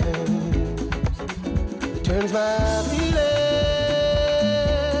sometimes. It turns my feelings,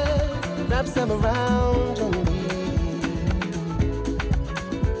 wraps them around your knees.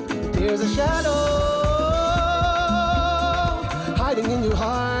 There's a shadow hiding in your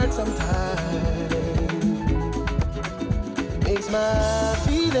heart sometimes. Makes my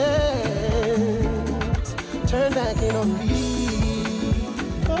feelings turn back in on me.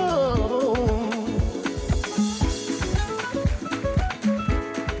 Oh.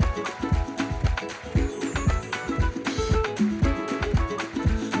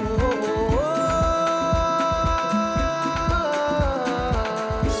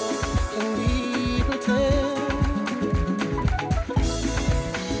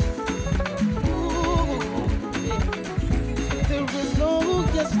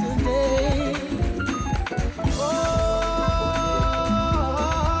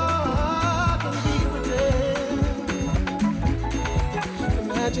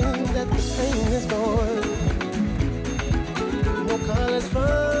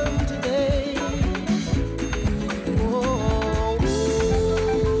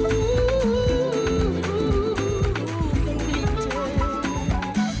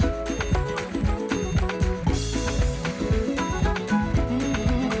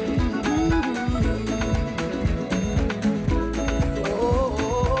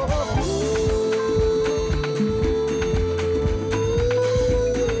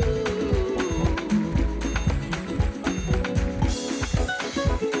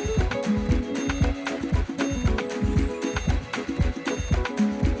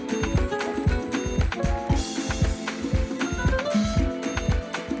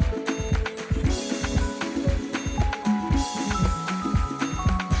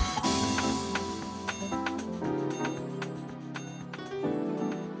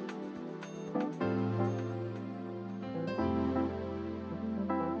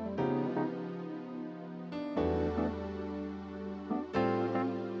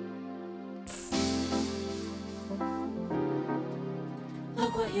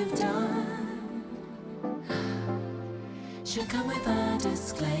 Look what you've done. Should come with a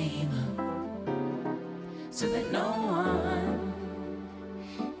disclaimer so that no one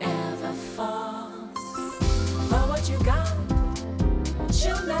ever falls for what you got.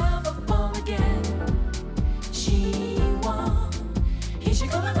 She'll never fall again. She won't. He should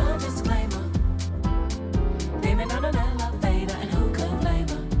come with a disclaimer. Blaming on an elevator, and who could blame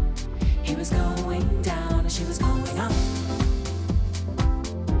her? He was going down and she was going up.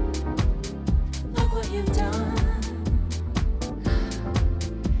 Look what you've done.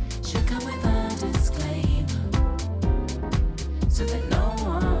 Should come with a disclaimer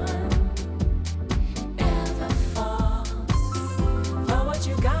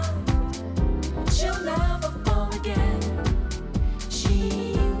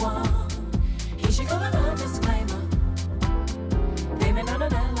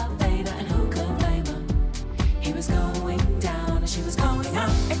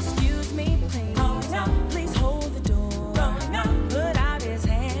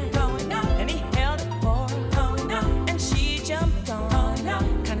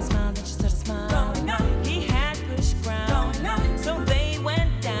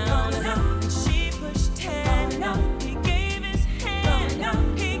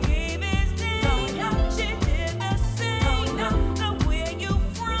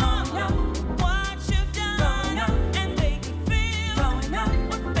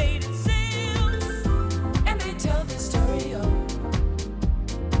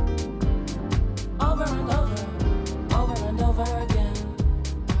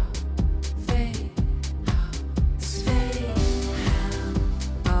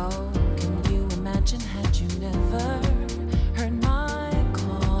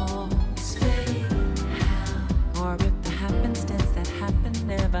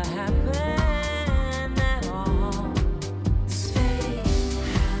never happened at all.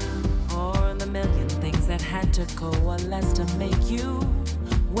 Or the million things that had to coalesce to make you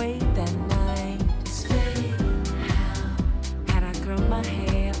wait that night. Had I curled my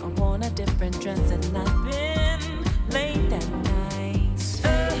hair or worn a different dress and not been late that night.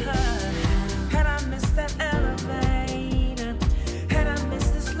 Had I missed that elevator? Had I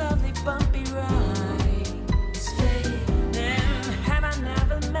missed this lovely bumpy ride? Then had I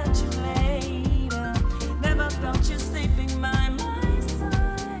never met you later? Never felt you sleeping by my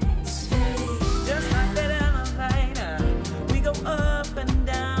side. Just like that elevator, we go up and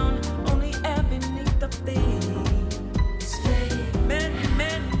down, only air beneath the feet.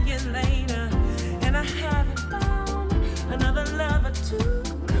 Many years later, and I haven't found another lover to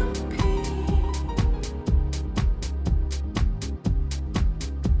compete.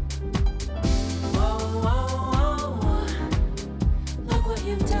 Whoa, whoa, whoa, look what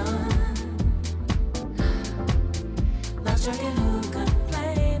you've done. Love stricken, who could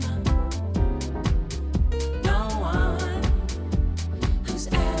blame her? No one who's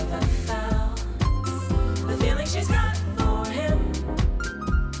ever felt the feeling she's got for him.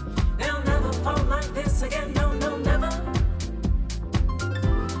 They'll never fall like this again, no, no, never.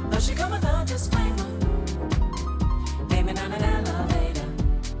 Though she come with a disclaimer, aiming on an elevator.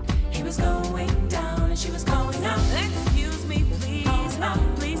 He was going down and she was going up. Excuse me, please,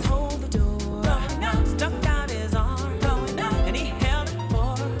 please hold the door. Stuck out his arm, going up, and he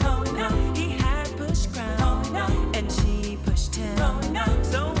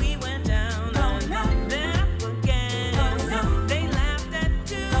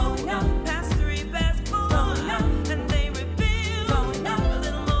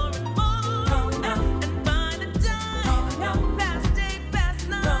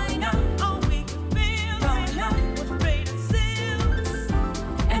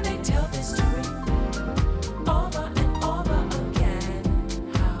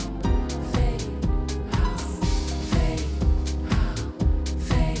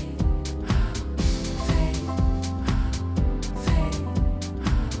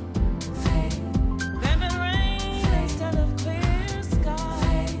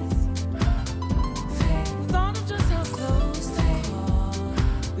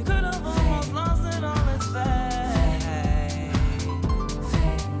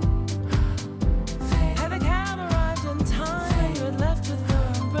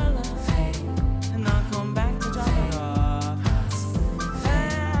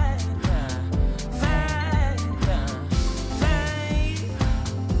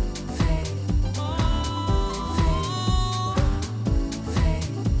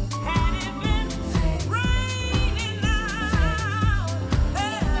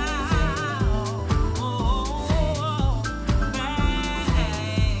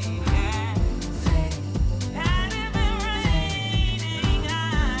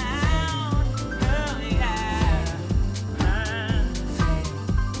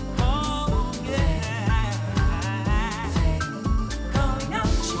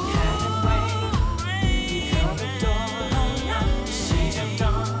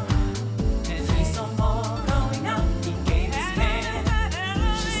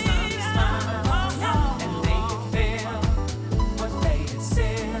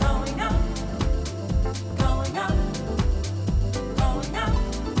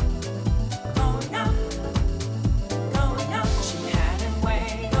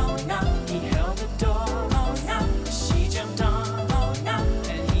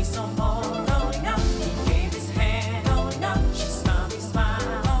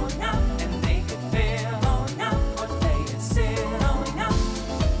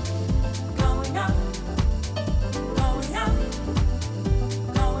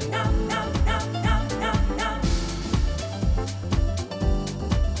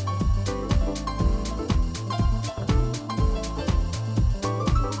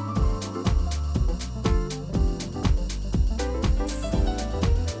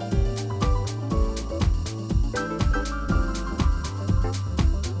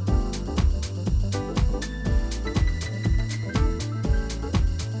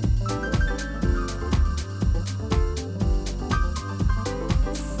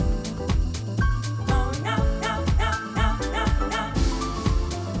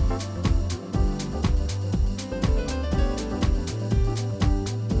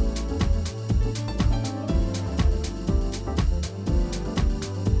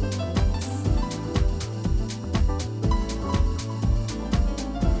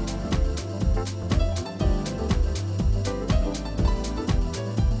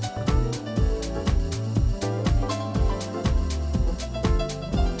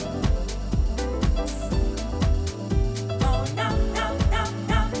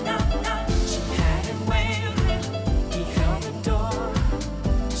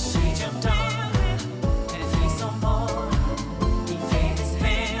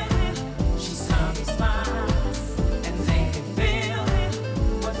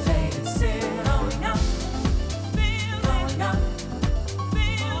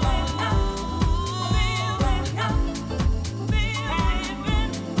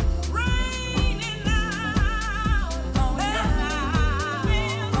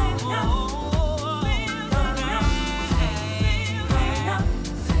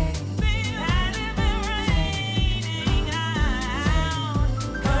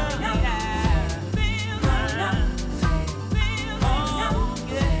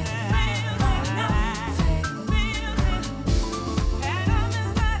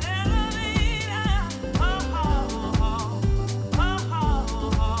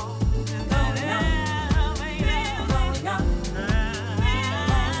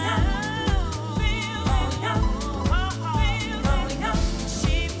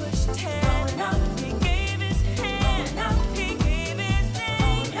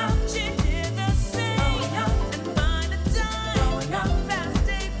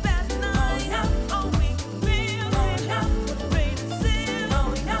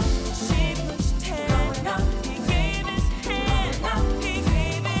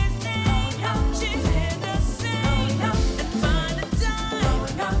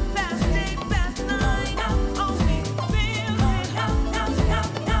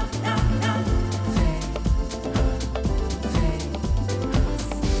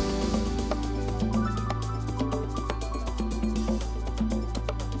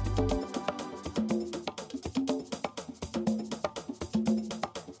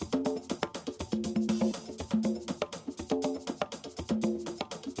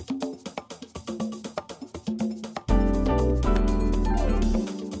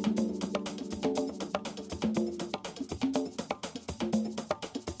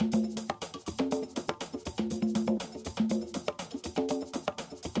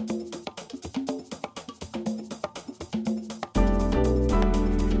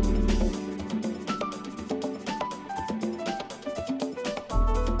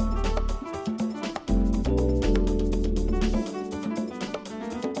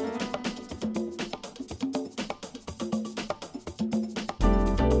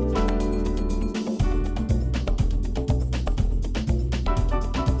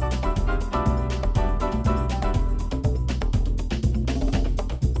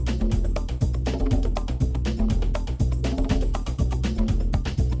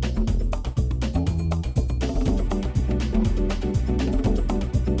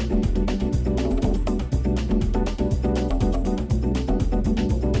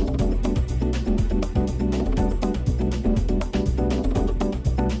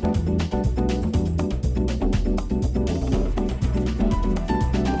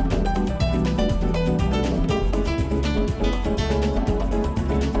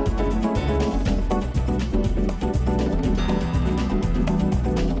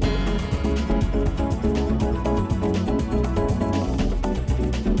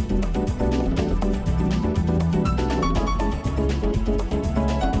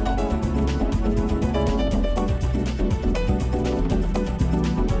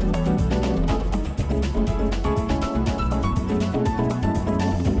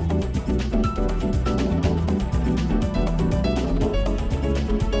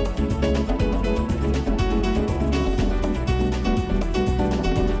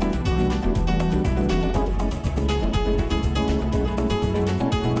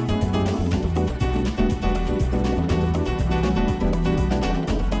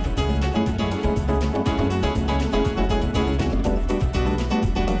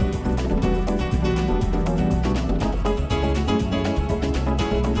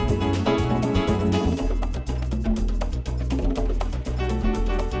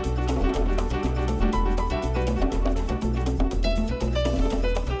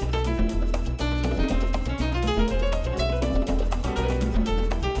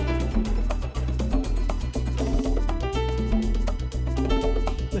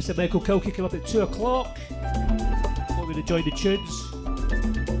Mr. Michael Kilkie came up at 2 o'clock. Thought we'd enjoy the tunes.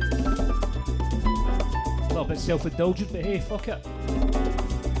 A little bit self-indulgent, but hey, fuck it.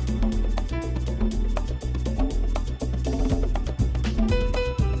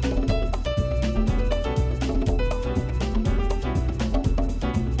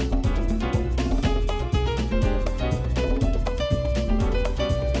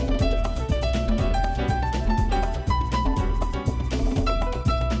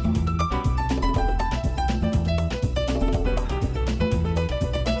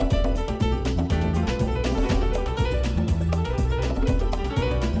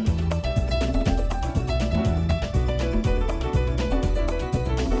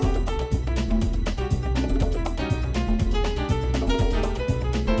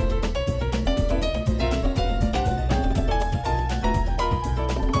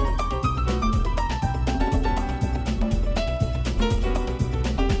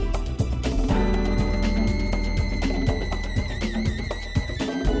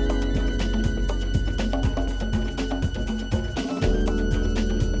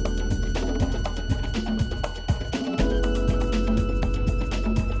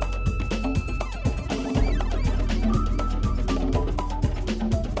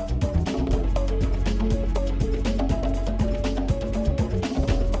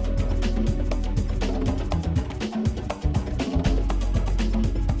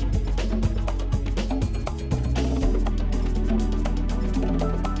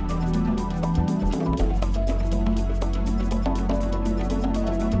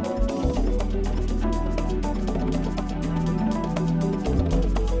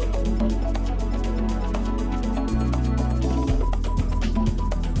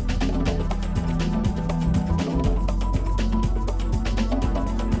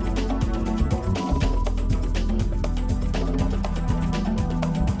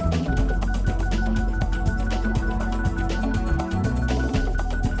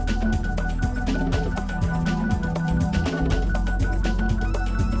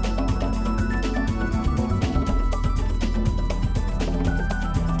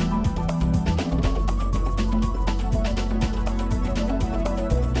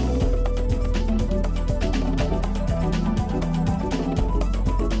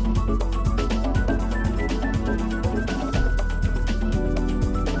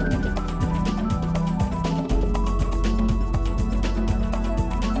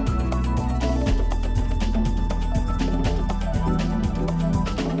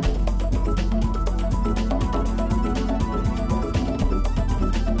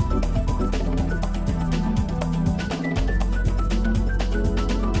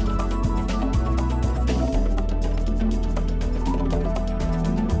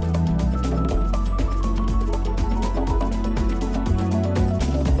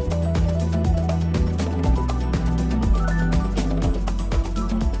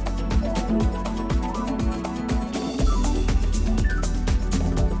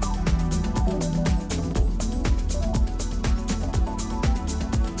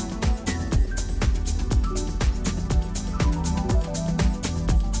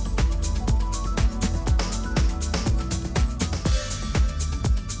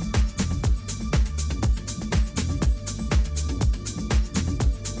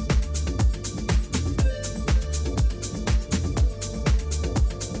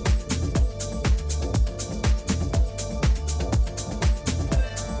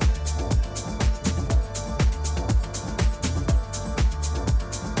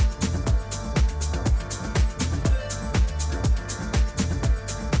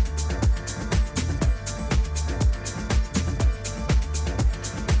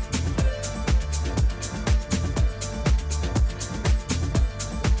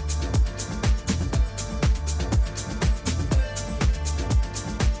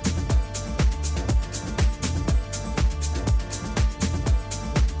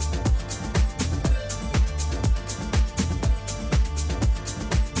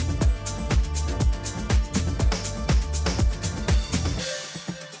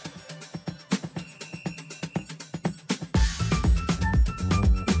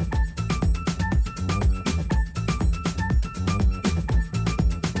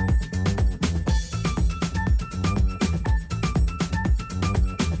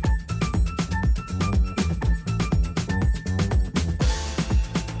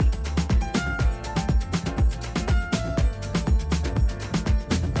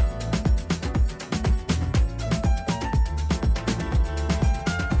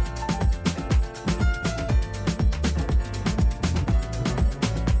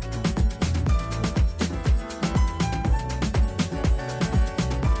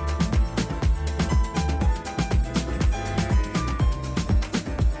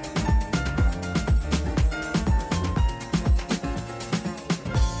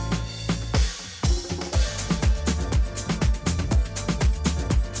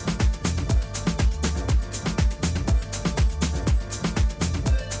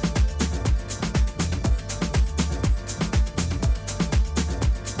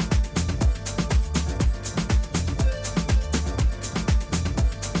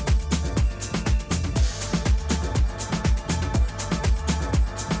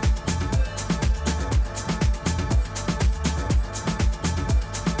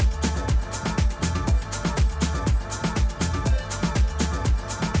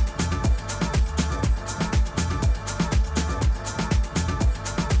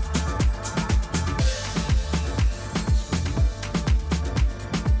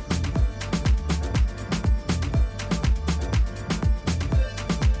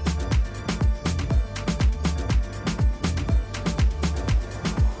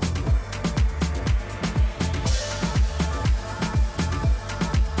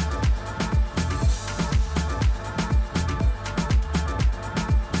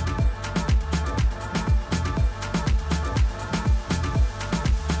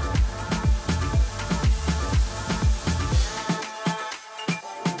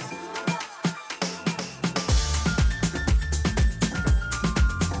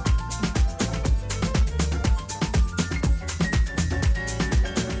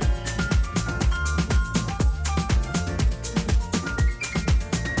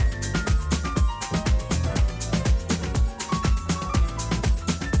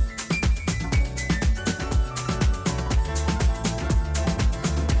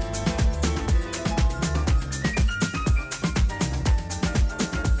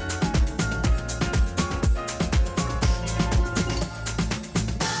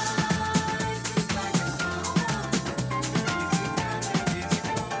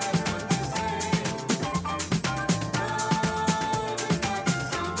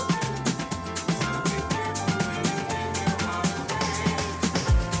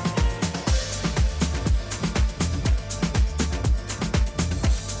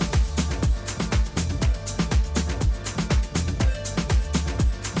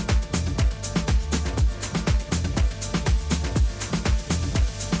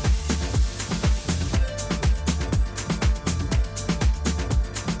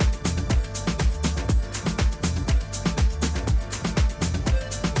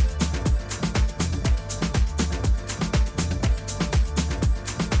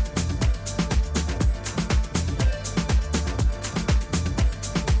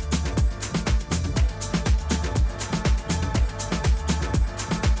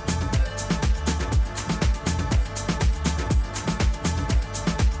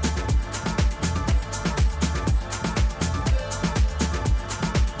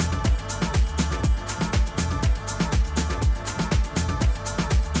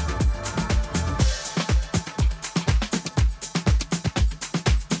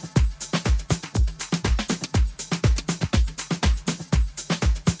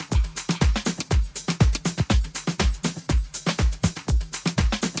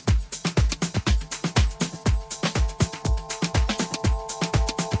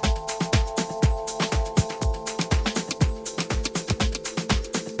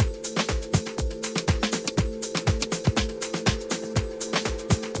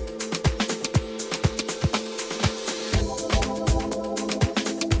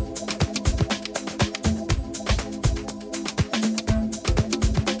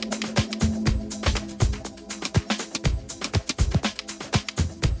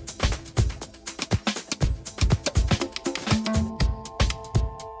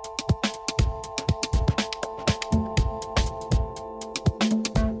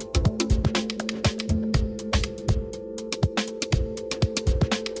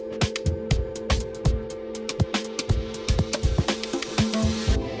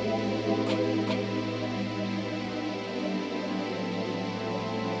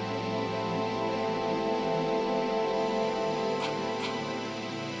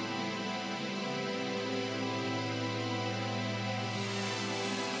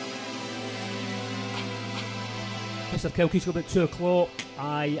 Mr. Kilkey's got about 2 o'clock.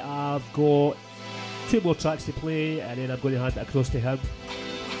 I have got 2 more tracks to play and then I'm going to hand it across to him.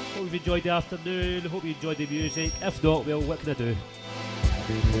 Hope you've enjoyed the afternoon, hope you enjoyed the music. If not, well, what can I do?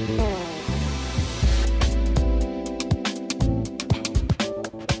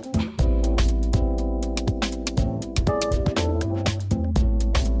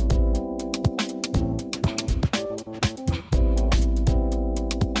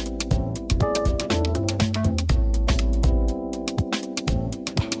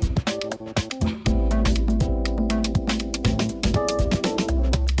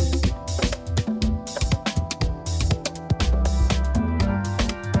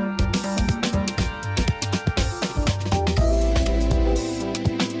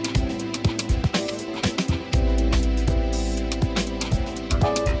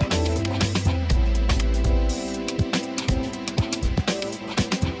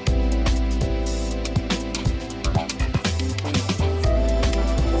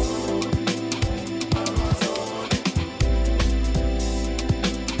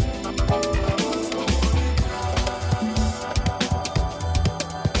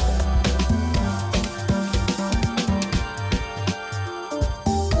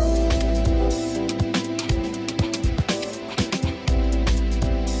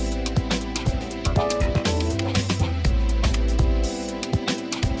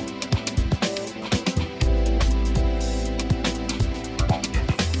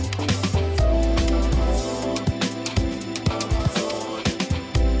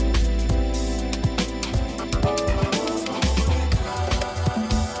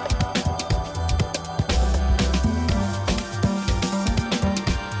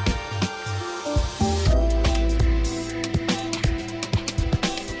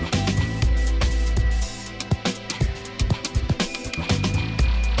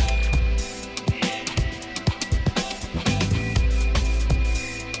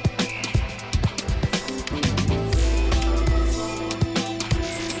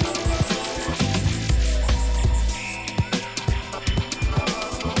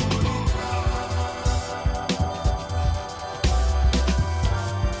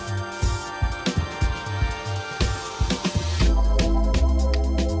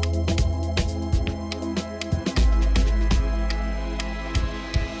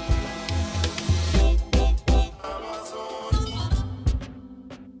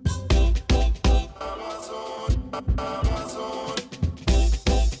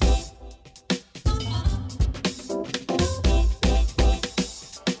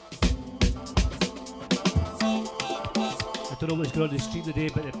 Don't know what's going on the stream today,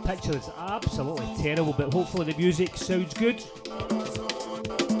 but the picture is absolutely terrible, but hopefully the music sounds good.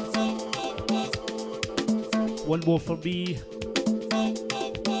 One more for me.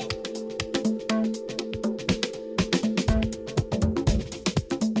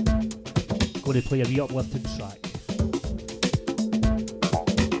 Going to play a wee uplifting track.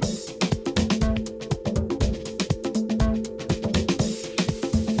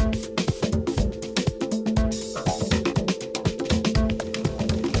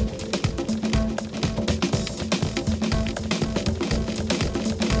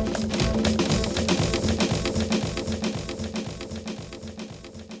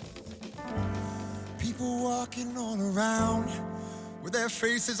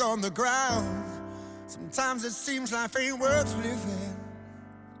 Faces on the ground. Sometimes it seems life ain't worth living.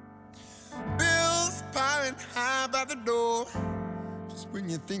 Bills piling high by the door. Just when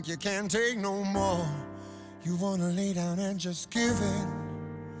you think you can't take no more, you wanna lay down and just give it.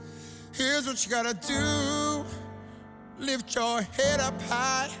 Here's what you gotta do. Lift your head up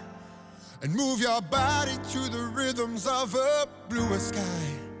high and move your body to the rhythms of a bluer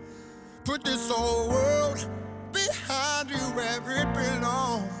sky. Put this whole world behind you where it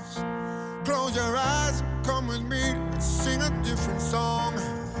belongs. Close your eyes and come with me and sing a different song.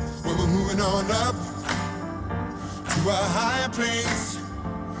 Well, we're moving on up to a higher place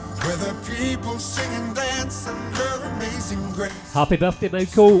where the people sing and dance under amazing grace. Happy birthday,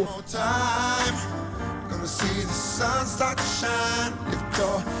 Michael. One more time, gonna see the sun start to shine. Lift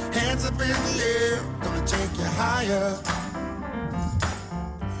your hands up in the air, gonna take you higher.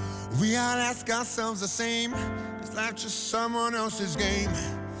 We all ask ourselves the same. Is life just someone else's game?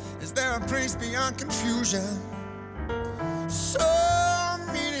 Is there a place beyond confusion? Some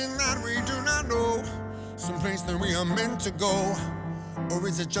meaning that we do not know. Some place that we are meant to go. Or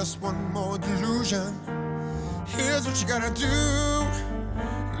is it just one more delusion? Here's what you gotta do.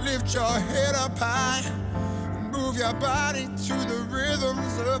 Lift your head up high. Move your body to the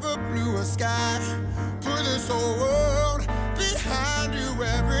rhythms of a bluer sky. Put this whole world behind you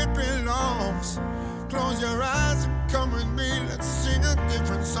where it belongs. Close your eyes and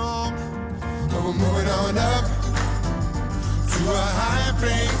different song. But we're moving on up to a higher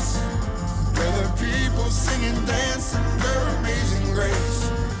place where the people sing and dance under amazing grace.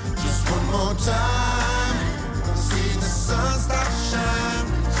 Just one more time, gonna see the sun start to shine.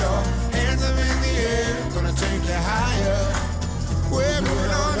 Put your hands up in the air, gonna take you higher. We're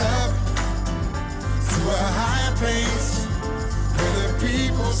moving on up to a higher place where the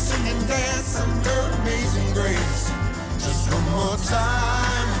people sing and dance under amazing grace. Just one more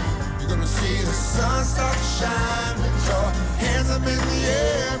time, you're gonna see the sun start to shine. Put your hands up in the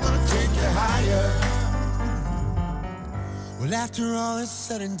air, gonna take you higher. Well, after all is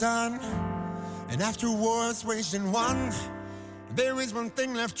said and done, and after war is waged and won, there is one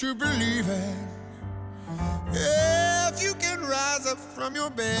thing left to believe in. If you can rise up from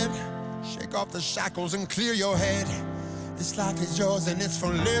your bed, shake off the shackles and clear your head. This life is yours and it's for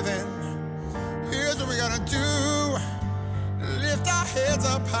living. Here's what we gotta do. Lift our heads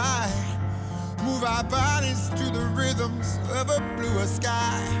up high, move our bodies to the rhythms of a bluer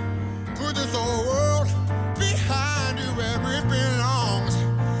sky. Put this whole world behind you where it belongs.